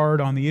press hard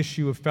on the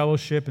issue of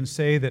fellowship and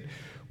say that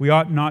we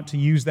ought not to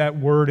use that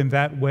word in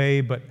that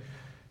way, but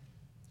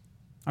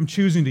I'm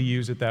choosing to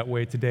use it that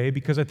way today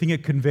because I think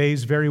it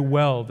conveys very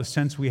well the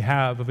sense we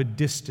have of a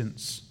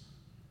distance,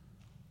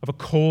 of a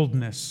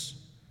coldness.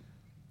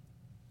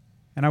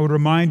 And I would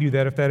remind you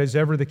that if that is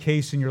ever the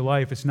case in your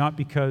life, it's not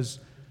because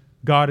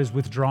God is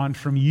withdrawn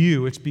from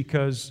you, it's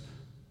because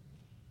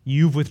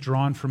you've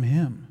withdrawn from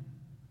Him.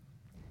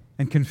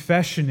 And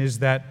confession is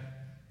that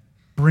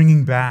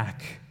bringing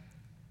back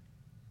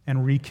and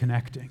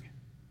reconnecting.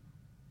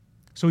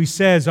 So he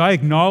says, I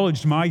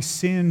acknowledged my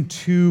sin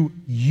to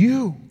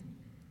you,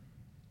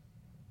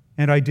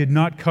 and I did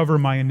not cover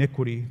my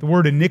iniquity. The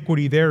word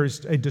iniquity there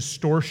is a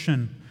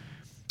distortion.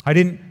 I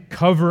didn't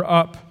cover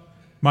up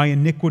my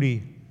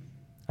iniquity.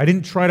 I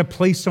didn't try to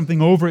place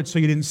something over it so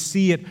you didn't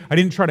see it. I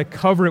didn't try to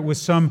cover it with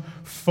some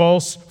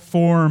false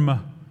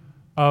form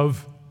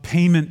of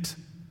payment.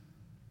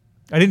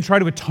 I didn't try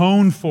to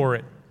atone for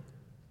it.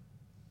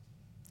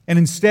 And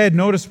instead,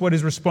 notice what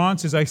his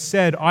response is. I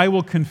said, I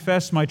will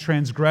confess my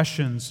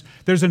transgressions.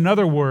 There's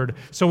another word.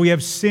 So we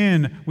have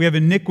sin, we have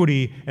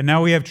iniquity, and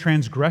now we have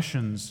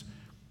transgressions.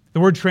 The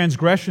word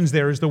transgressions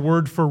there is the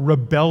word for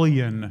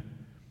rebellion,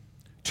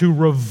 to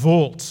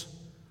revolt.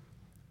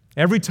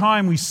 Every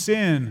time we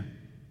sin,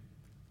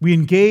 we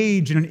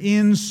engage in an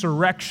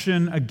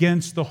insurrection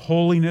against the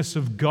holiness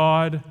of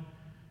God,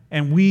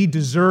 and we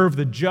deserve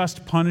the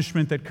just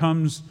punishment that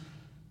comes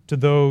to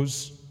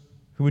those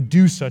who would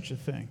do such a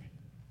thing.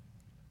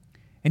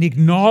 And he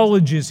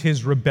acknowledges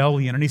his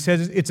rebellion, and he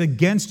says, it's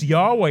against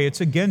Yahweh,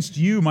 it's against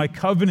you, my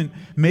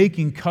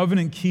covenant-making,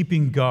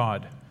 covenant-keeping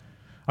God.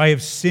 I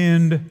have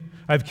sinned,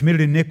 I have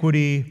committed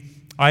iniquity,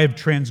 I have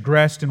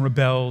transgressed and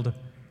rebelled.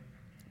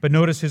 But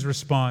notice his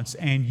response,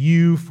 and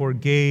you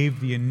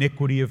forgave the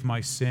iniquity of my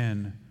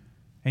sin,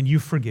 and you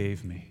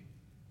forgave me.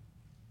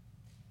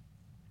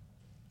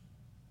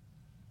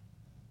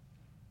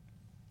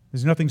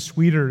 There's nothing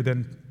sweeter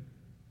than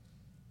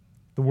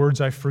the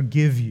words, I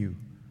forgive you.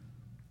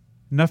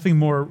 Nothing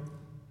more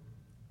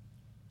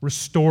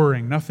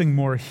restoring, nothing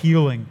more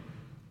healing,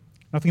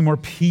 nothing more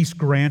peace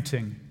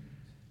granting.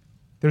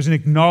 There's an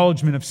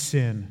acknowledgement of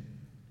sin.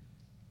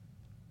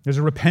 There's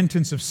a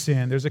repentance of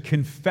sin. There's a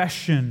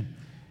confession.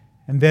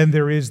 And then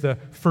there is the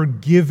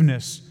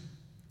forgiveness.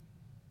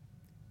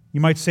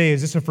 You might say,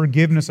 is this a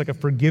forgiveness like a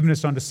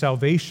forgiveness unto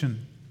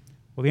salvation?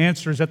 Well, the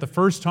answer is that the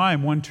first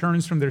time one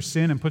turns from their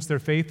sin and puts their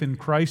faith in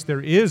Christ,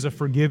 there is a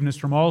forgiveness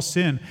from all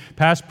sin,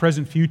 past,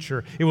 present,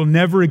 future. It will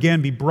never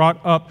again be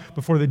brought up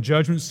before the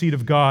judgment seat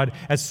of God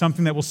as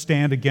something that will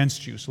stand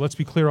against you. So let's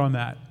be clear on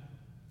that.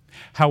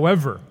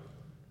 However,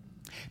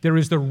 there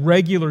is the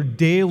regular,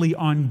 daily,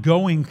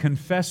 ongoing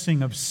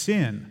confessing of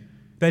sin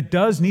that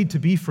does need to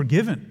be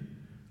forgiven.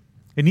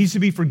 It needs to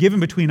be forgiven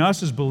between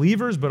us as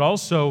believers, but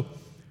also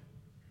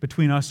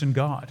between us and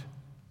God.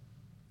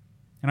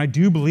 And I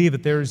do believe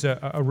that there's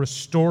a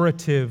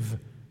restorative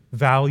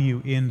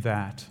value in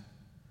that.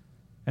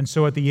 And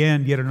so at the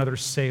end, yet another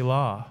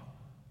Selah,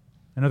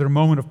 another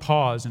moment of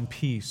pause and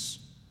peace.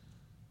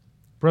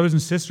 Brothers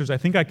and sisters, I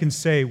think I can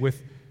say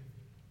with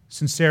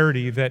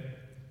sincerity that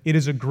it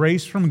is a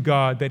grace from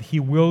God that He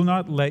will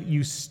not let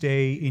you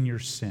stay in your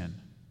sin.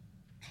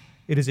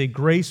 It is a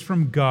grace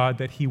from God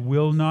that He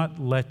will not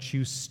let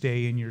you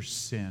stay in your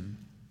sin.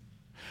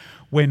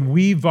 When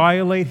we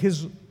violate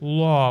His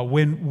law,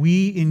 when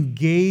we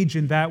engage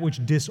in that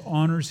which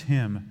dishonors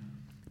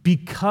Him,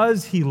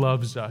 because He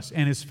loves us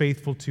and is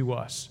faithful to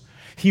us,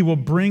 He will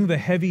bring the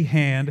heavy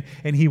hand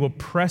and He will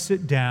press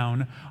it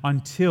down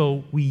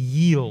until we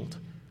yield,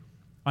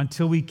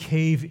 until we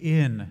cave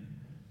in,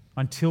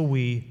 until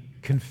we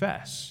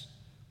confess.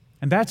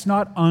 And that's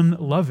not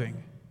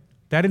unloving.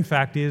 That, in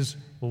fact, is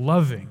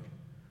loving.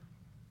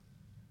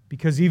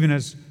 Because even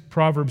as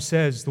Proverbs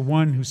says, the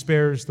one who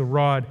spares the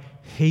rod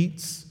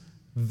hates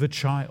the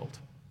child.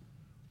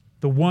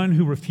 The one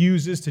who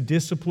refuses to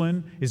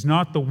discipline is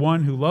not the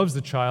one who loves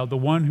the child. The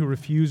one who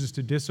refuses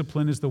to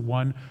discipline is the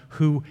one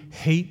who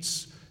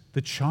hates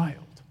the child.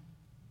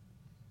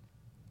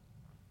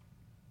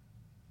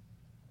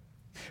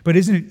 But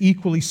isn't it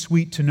equally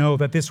sweet to know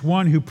that this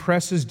one who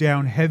presses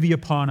down heavy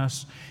upon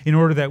us in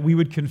order that we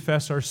would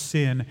confess our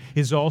sin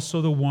is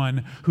also the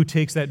one who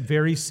takes that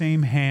very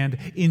same hand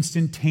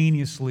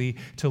instantaneously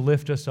to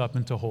lift us up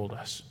and to hold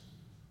us?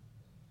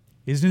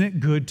 Isn't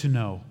it good to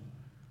know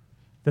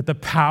That the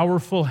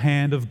powerful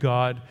hand of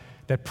God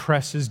that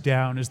presses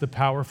down is the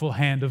powerful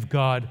hand of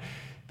God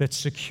that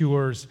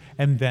secures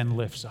and then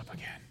lifts up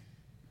again.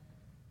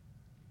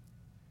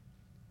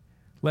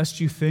 Lest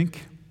you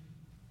think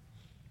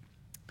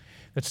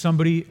that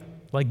somebody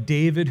like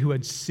David, who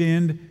had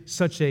sinned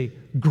such a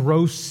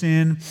gross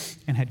sin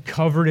and had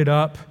covered it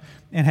up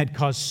and had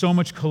caused so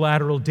much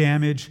collateral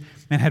damage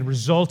and had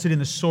resulted in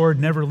the sword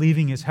never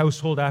leaving his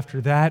household after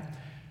that,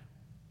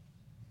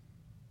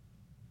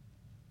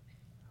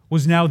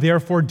 was now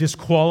therefore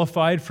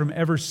disqualified from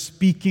ever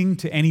speaking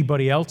to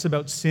anybody else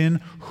about sin.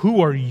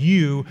 Who are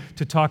you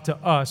to talk to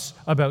us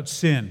about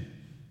sin?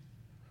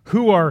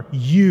 Who are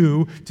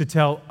you to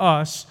tell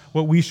us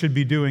what we should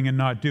be doing and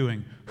not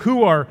doing?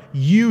 Who are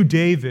you,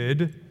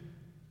 David,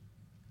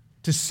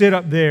 to sit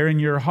up there in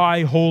your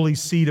high holy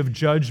seat of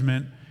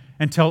judgment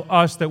and tell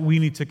us that we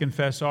need to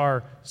confess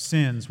our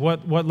sins?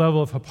 What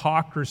level of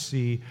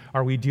hypocrisy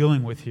are we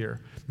dealing with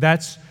here?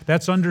 That's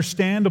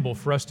understandable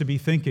for us to be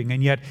thinking.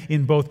 And yet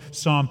in both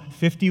Psalm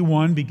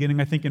 51, beginning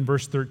I think in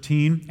verse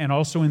 13, and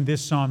also in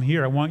this psalm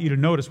here, I want you to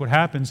notice what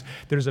happens.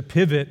 There's a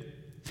pivot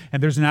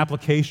and there's an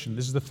application.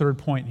 This is the third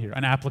point here,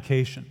 an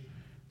application.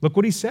 Look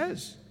what he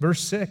says,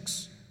 verse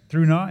 6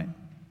 through 9.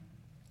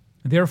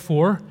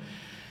 Therefore,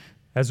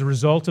 as a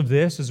result of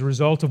this, as a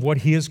result of what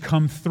he has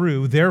come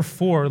through,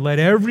 therefore, let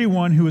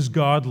everyone who is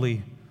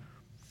godly,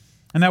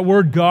 and that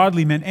word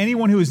godly meant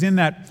anyone who is in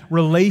that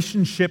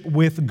relationship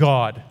with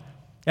God,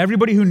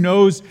 everybody who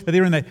knows that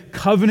they're in that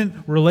covenant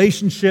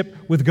relationship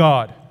with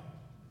God,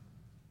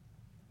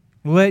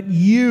 let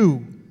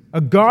you,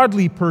 a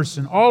godly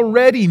person,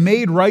 already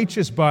made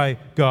righteous by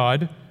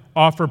God,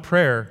 offer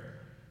prayer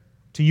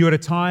to you at a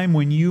time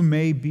when you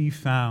may be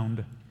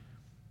found.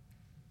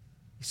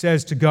 He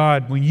says to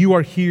God, when you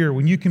are here,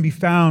 when you can be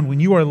found, when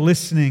you are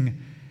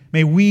listening,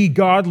 may we,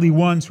 godly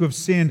ones who have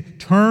sinned,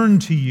 turn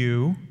to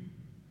you.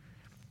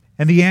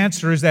 And the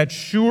answer is that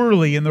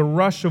surely in the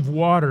rush of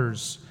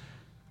waters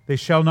they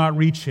shall not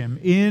reach him.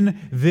 In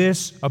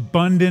this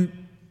abundant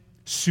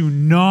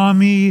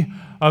tsunami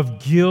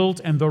of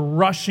guilt and the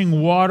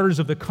rushing waters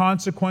of the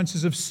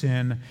consequences of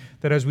sin,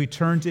 that as we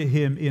turn to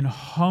him in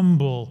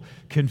humble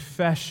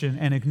confession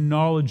and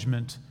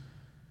acknowledgement,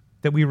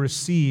 that we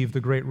receive the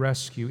great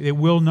rescue. It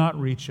will not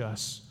reach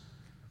us.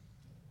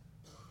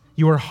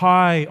 You are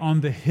high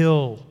on the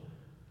hill.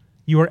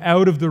 You are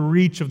out of the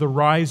reach of the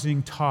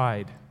rising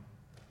tide.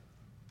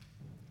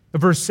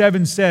 Verse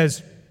 7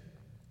 says,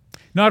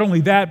 not only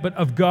that, but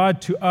of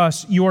God to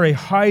us, you are a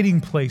hiding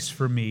place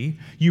for me.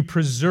 You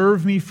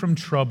preserve me from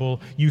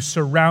trouble. You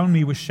surround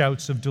me with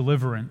shouts of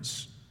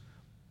deliverance.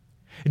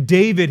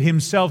 David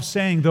himself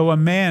saying, though a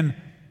man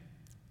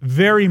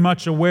very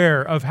much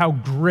aware of how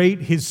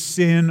great his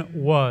sin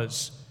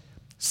was,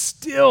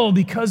 still,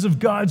 because of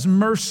God's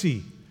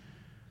mercy,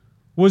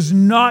 was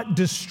not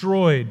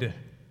destroyed,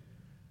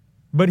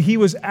 but he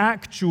was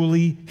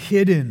actually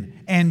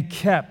hidden and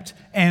kept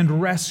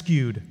and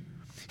rescued.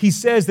 He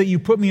says that you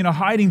put me in a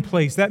hiding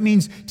place. That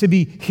means to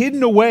be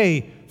hidden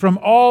away from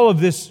all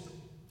of this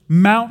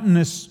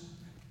mountainous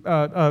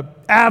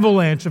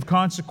avalanche of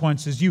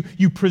consequences.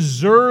 You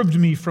preserved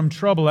me from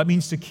trouble. That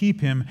means to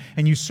keep him,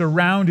 and you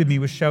surrounded me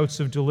with shouts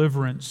of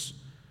deliverance.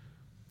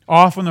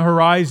 Off on the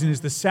horizon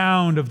is the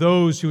sound of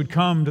those who had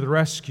come to the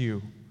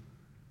rescue.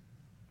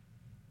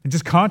 And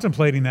just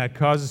contemplating that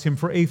causes him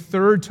for a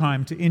third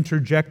time to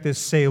interject this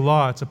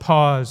Selah. It's a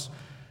pause.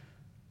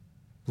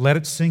 Let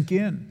it sink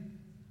in.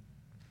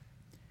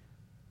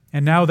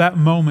 And now that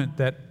moment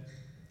that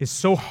is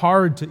so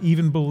hard to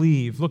even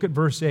believe. Look at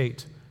verse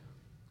 8.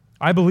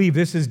 I believe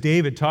this is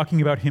David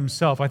talking about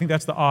himself. I think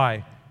that's the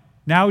I.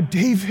 Now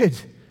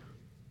David,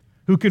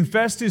 who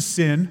confessed his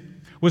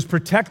sin, was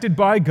protected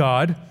by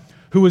God,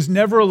 who was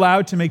never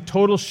allowed to make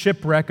total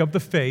shipwreck of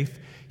the faith,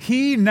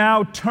 he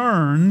now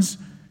turns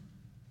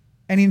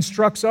and he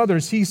instructs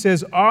others. He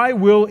says, I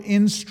will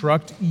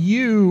instruct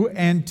you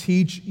and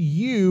teach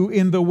you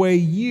in the way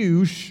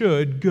you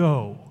should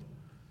go.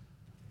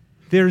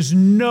 There's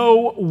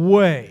no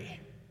way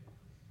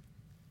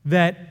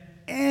that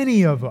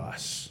any of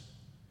us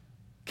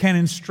can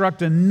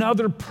instruct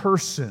another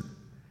person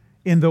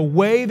in the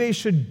way they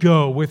should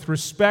go with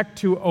respect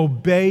to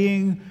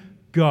obeying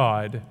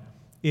God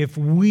if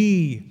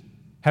we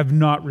have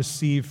not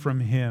received from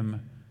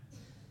him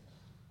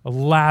a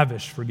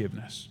lavish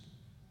forgiveness.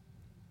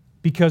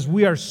 Because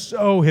we are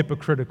so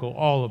hypocritical,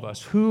 all of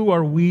us. Who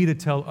are we to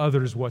tell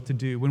others what to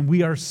do when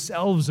we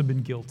ourselves have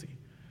been guilty?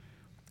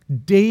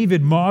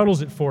 David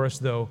models it for us,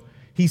 though.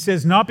 He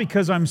says, not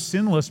because I'm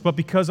sinless, but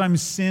because I'm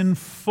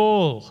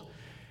sinful.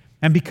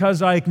 And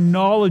because I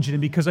acknowledge it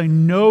and because I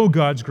know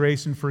God's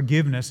grace and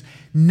forgiveness,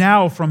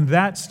 now from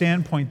that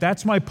standpoint,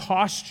 that's my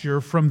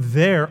posture. From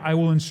there, I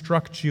will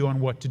instruct you on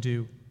what to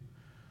do.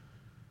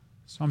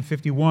 Psalm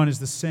 51 is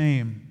the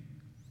same.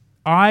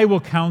 I will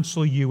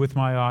counsel you with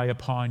my eye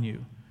upon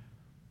you.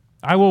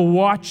 I will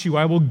watch you.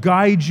 I will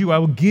guide you. I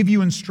will give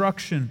you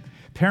instruction.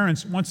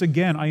 Parents, once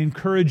again, I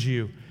encourage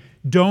you,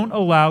 don't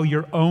allow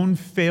your own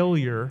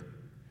failure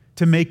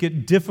to make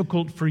it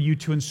difficult for you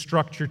to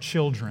instruct your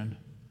children.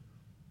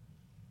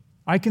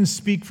 I can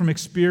speak from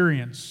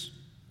experience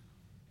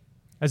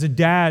as a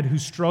dad who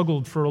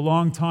struggled for a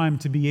long time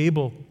to be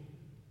able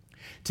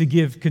to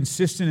give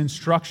consistent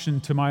instruction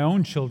to my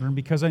own children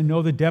because I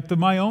know the depth of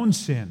my own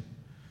sin.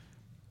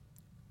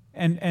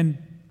 And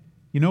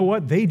you know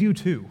what? They do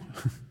too.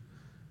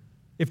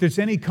 If there's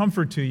any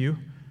comfort to you,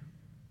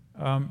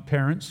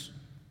 parents,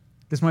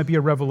 this might be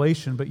a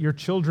revelation, but your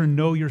children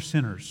know you're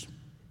sinners.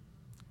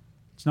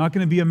 It's not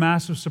going to be a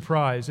massive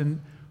surprise.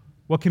 And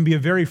what can be a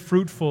very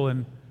fruitful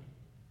and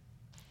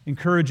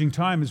encouraging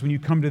time is when you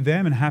come to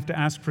them and have to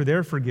ask for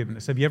their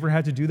forgiveness. Have you ever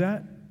had to do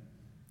that?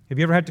 Have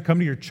you ever had to come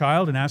to your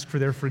child and ask for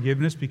their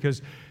forgiveness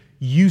because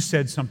you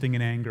said something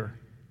in anger?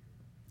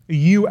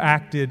 You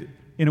acted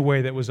in a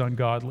way that was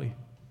ungodly.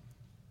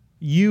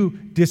 You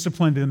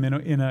disciplined them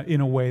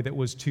in a way that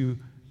was too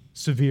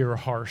severe or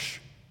harsh.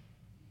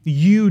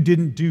 You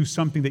didn't do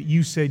something that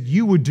you said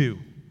you would do.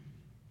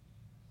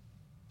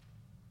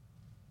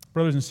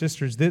 Brothers and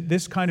sisters,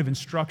 this kind of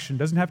instruction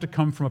doesn't have to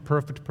come from a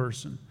perfect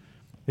person.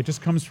 It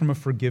just comes from a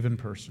forgiven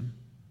person.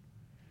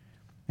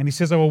 And he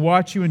says, I will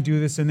watch you and do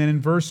this. And then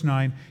in verse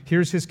 9,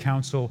 here's his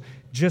counsel.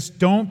 Just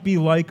don't be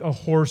like a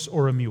horse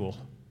or a mule.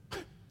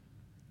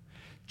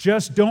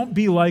 Just don't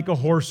be like a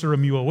horse or a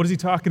mule. What is he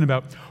talking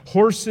about?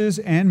 Horses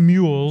and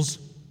mules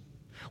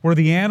were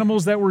the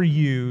animals that were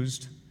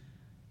used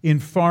in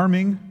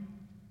farming,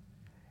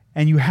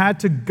 and you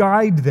had to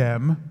guide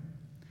them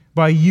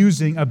by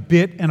using a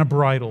bit and a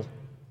bridle.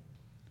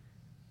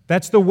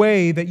 That's the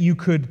way that you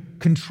could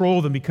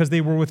control them because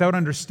they were without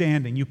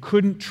understanding. You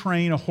couldn't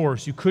train a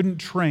horse. You couldn't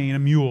train a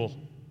mule.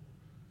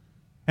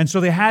 And so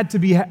they had to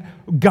be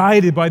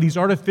guided by these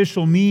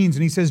artificial means.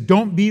 And he says,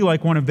 don't be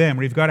like one of them,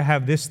 where you've got to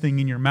have this thing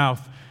in your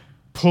mouth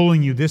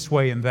pulling you this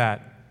way and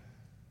that.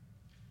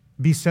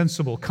 Be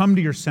sensible. Come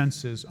to your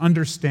senses.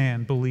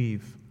 Understand.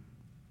 Believe.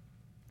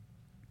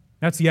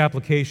 That's the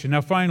application.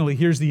 Now, finally,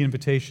 here's the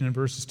invitation in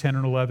verses 10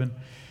 and 11.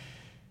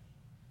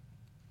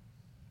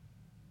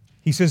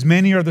 He says,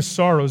 many are the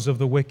sorrows of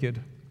the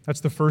wicked. That's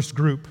the first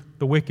group,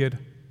 the wicked.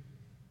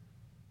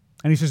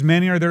 And he says,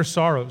 many are their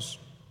sorrows.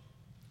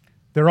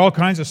 There are all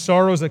kinds of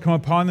sorrows that come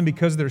upon them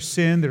because of their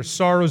sin. There's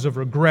sorrows of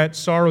regret,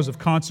 sorrows of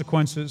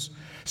consequences,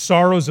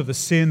 sorrows of the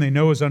sin they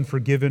know is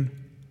unforgiven.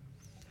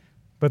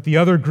 But the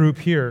other group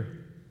here,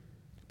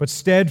 but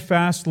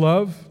steadfast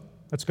love,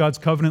 that's God's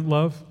covenant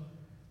love,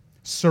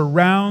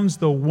 surrounds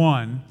the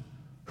one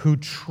who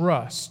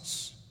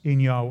trusts in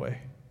Yahweh.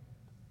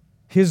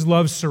 His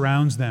love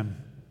surrounds them.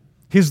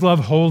 His love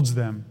holds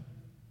them.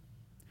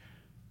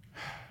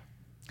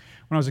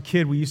 When I was a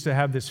kid, we used to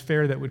have this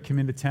fair that would come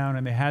into town,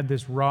 and they had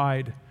this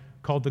ride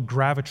called the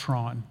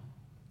Gravitron.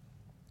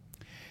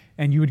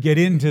 And you would get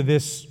into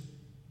this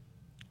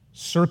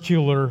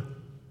circular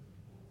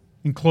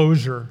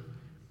enclosure,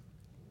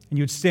 and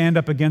you would stand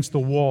up against the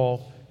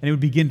wall, and it would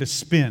begin to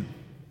spin.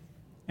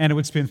 And it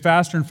would spin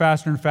faster and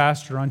faster and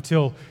faster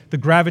until the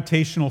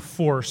gravitational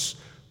force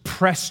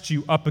pressed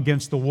you up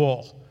against the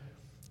wall.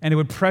 And it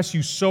would press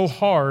you so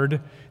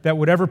hard that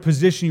whatever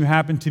position you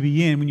happened to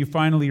be in, when you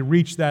finally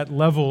reached that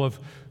level of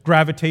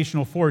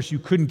gravitational force, you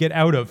couldn't get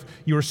out of.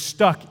 You were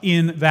stuck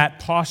in that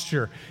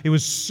posture. It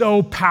was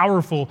so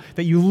powerful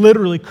that you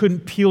literally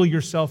couldn't peel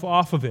yourself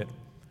off of it.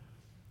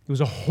 It was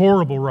a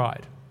horrible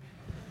ride.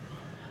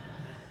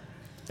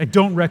 I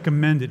don't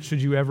recommend it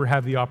should you ever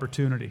have the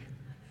opportunity.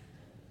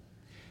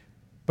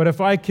 But if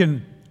I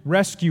can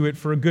rescue it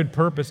for a good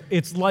purpose,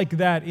 it's like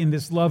that in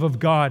this love of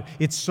God.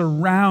 It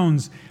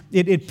surrounds,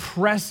 it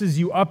presses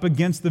you up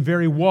against the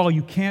very wall.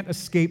 You can't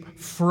escape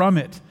from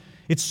it.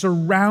 It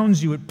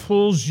surrounds you, it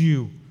pulls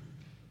you.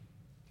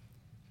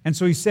 And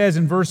so he says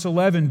in verse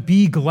 11,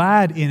 be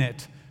glad in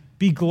it.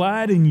 Be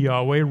glad in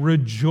Yahweh,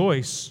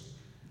 rejoice.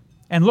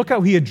 And look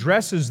how he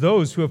addresses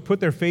those who have put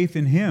their faith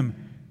in him.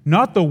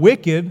 Not the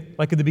wicked,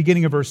 like at the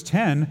beginning of verse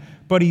 10,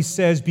 but he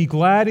says, be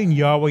glad in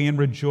Yahweh and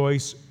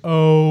rejoice,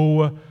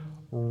 O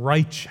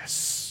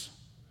righteous.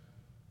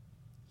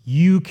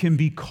 You can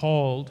be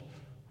called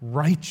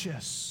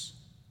righteous.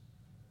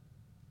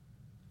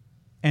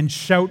 And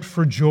shout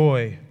for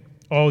joy,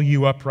 all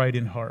you upright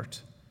in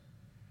heart.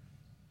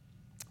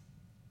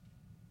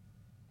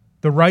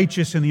 The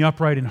righteous and the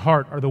upright in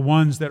heart are the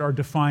ones that are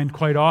defined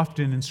quite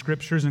often in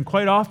Scriptures and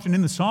quite often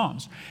in the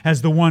Psalms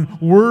as the one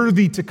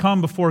worthy to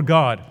come before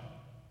God.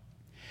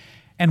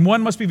 And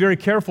one must be very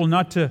careful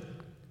not to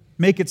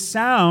make it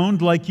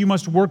sound like you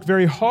must work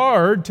very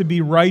hard to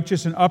be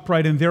righteous and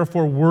upright and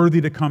therefore worthy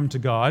to come to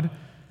God.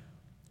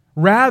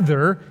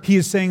 Rather, he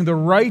is saying the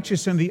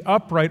righteous and the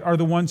upright are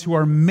the ones who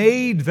are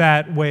made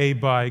that way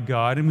by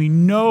God, and we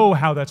know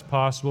how that's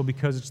possible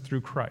because it's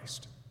through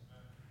Christ.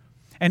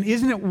 And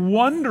isn't it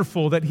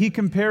wonderful that he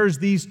compares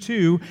these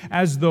two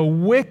as the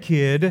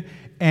wicked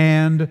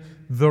and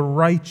the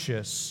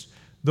righteous,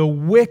 the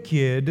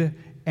wicked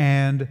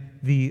and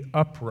the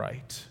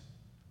upright?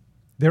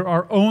 There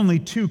are only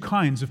two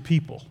kinds of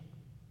people.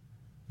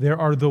 There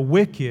are the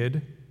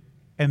wicked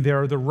and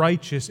there are the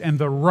righteous, and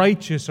the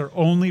righteous are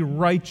only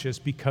righteous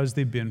because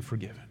they've been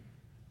forgiven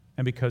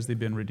and because they've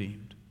been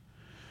redeemed.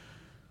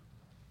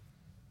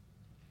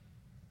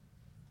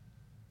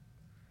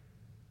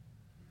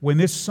 when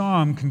this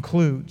psalm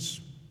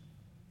concludes,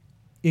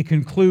 it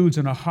concludes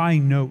on a high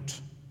note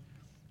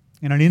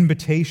and an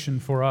invitation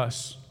for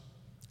us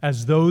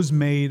as those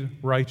made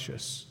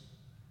righteous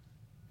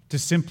to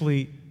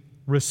simply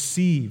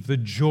receive the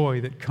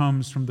joy that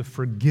comes from the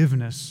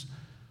forgiveness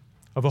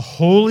of a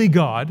holy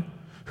God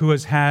who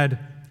has had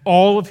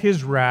all of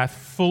his wrath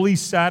fully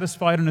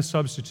satisfied in a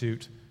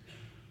substitute,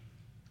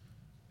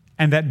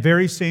 and that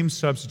very same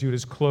substitute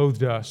has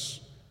clothed us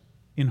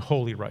in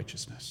holy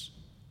righteousness.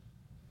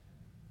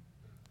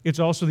 It's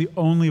also the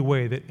only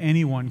way that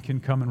anyone can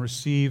come and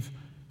receive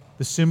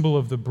the symbol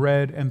of the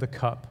bread and the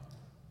cup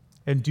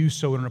and do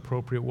so in an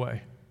appropriate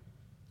way.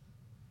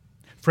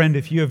 Friend,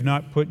 if you have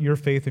not put your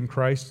faith in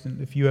Christ,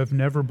 and if you have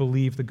never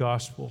believed the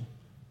gospel,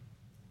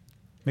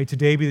 may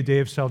today be the day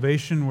of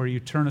salvation where you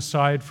turn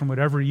aside from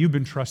whatever you've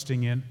been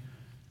trusting in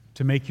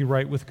to make you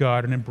right with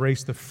God and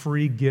embrace the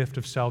free gift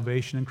of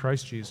salvation in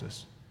Christ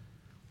Jesus.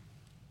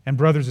 And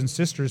brothers and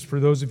sisters, for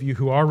those of you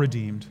who are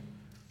redeemed,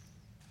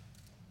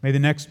 may the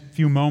next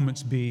few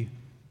moments be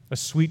a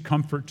sweet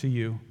comfort to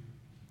you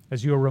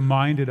as you are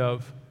reminded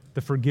of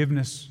the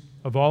forgiveness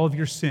of all of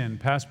your sin,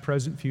 past,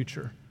 present,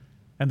 future,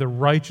 and the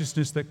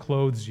righteousness that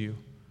clothes you,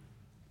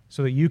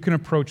 so that you can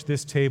approach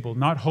this table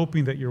not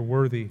hoping that you're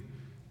worthy,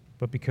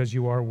 but because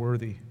you are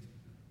worthy.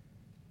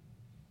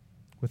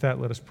 With that,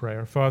 let us pray.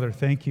 Our Father,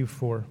 thank you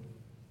for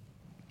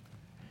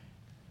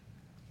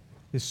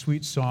this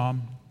sweet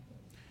psalm.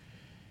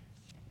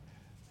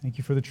 Thank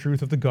you for the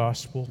truth of the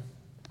gospel.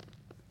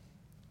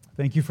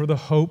 Thank you for the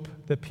hope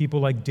that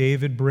people like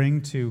David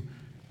bring to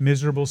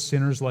miserable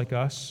sinners like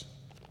us.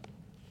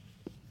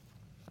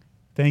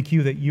 Thank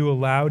you that you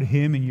allowed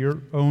him in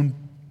your own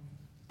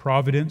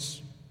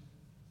providence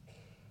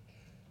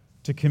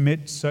to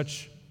commit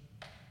such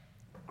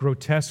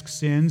grotesque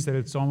sins that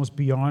it's almost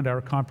beyond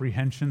our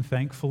comprehension,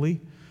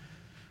 thankfully.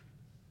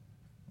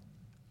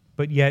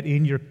 But yet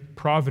in your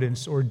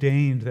providence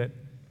ordained that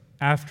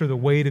after the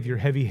weight of your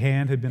heavy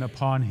hand had been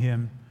upon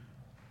him,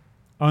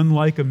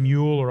 unlike a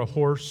mule or a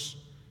horse,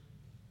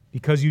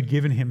 because you'd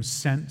given him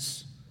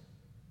sense,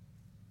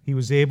 he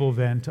was able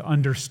then to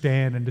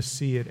understand and to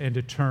see it and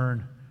to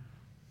turn.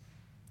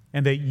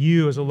 And that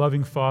you, as a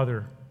loving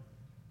Father,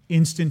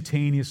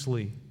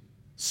 instantaneously,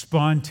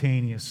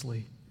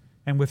 spontaneously,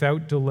 and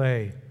without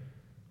delay,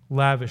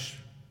 lavish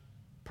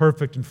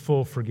perfect and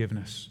full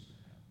forgiveness.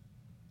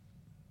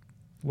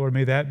 Lord,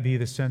 may that be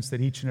the sense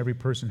that each and every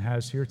person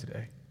has here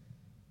today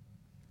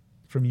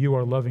from you,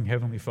 our loving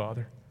Heavenly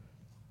Father.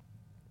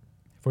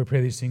 For we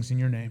pray these things in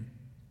your name.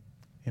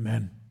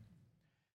 Amen.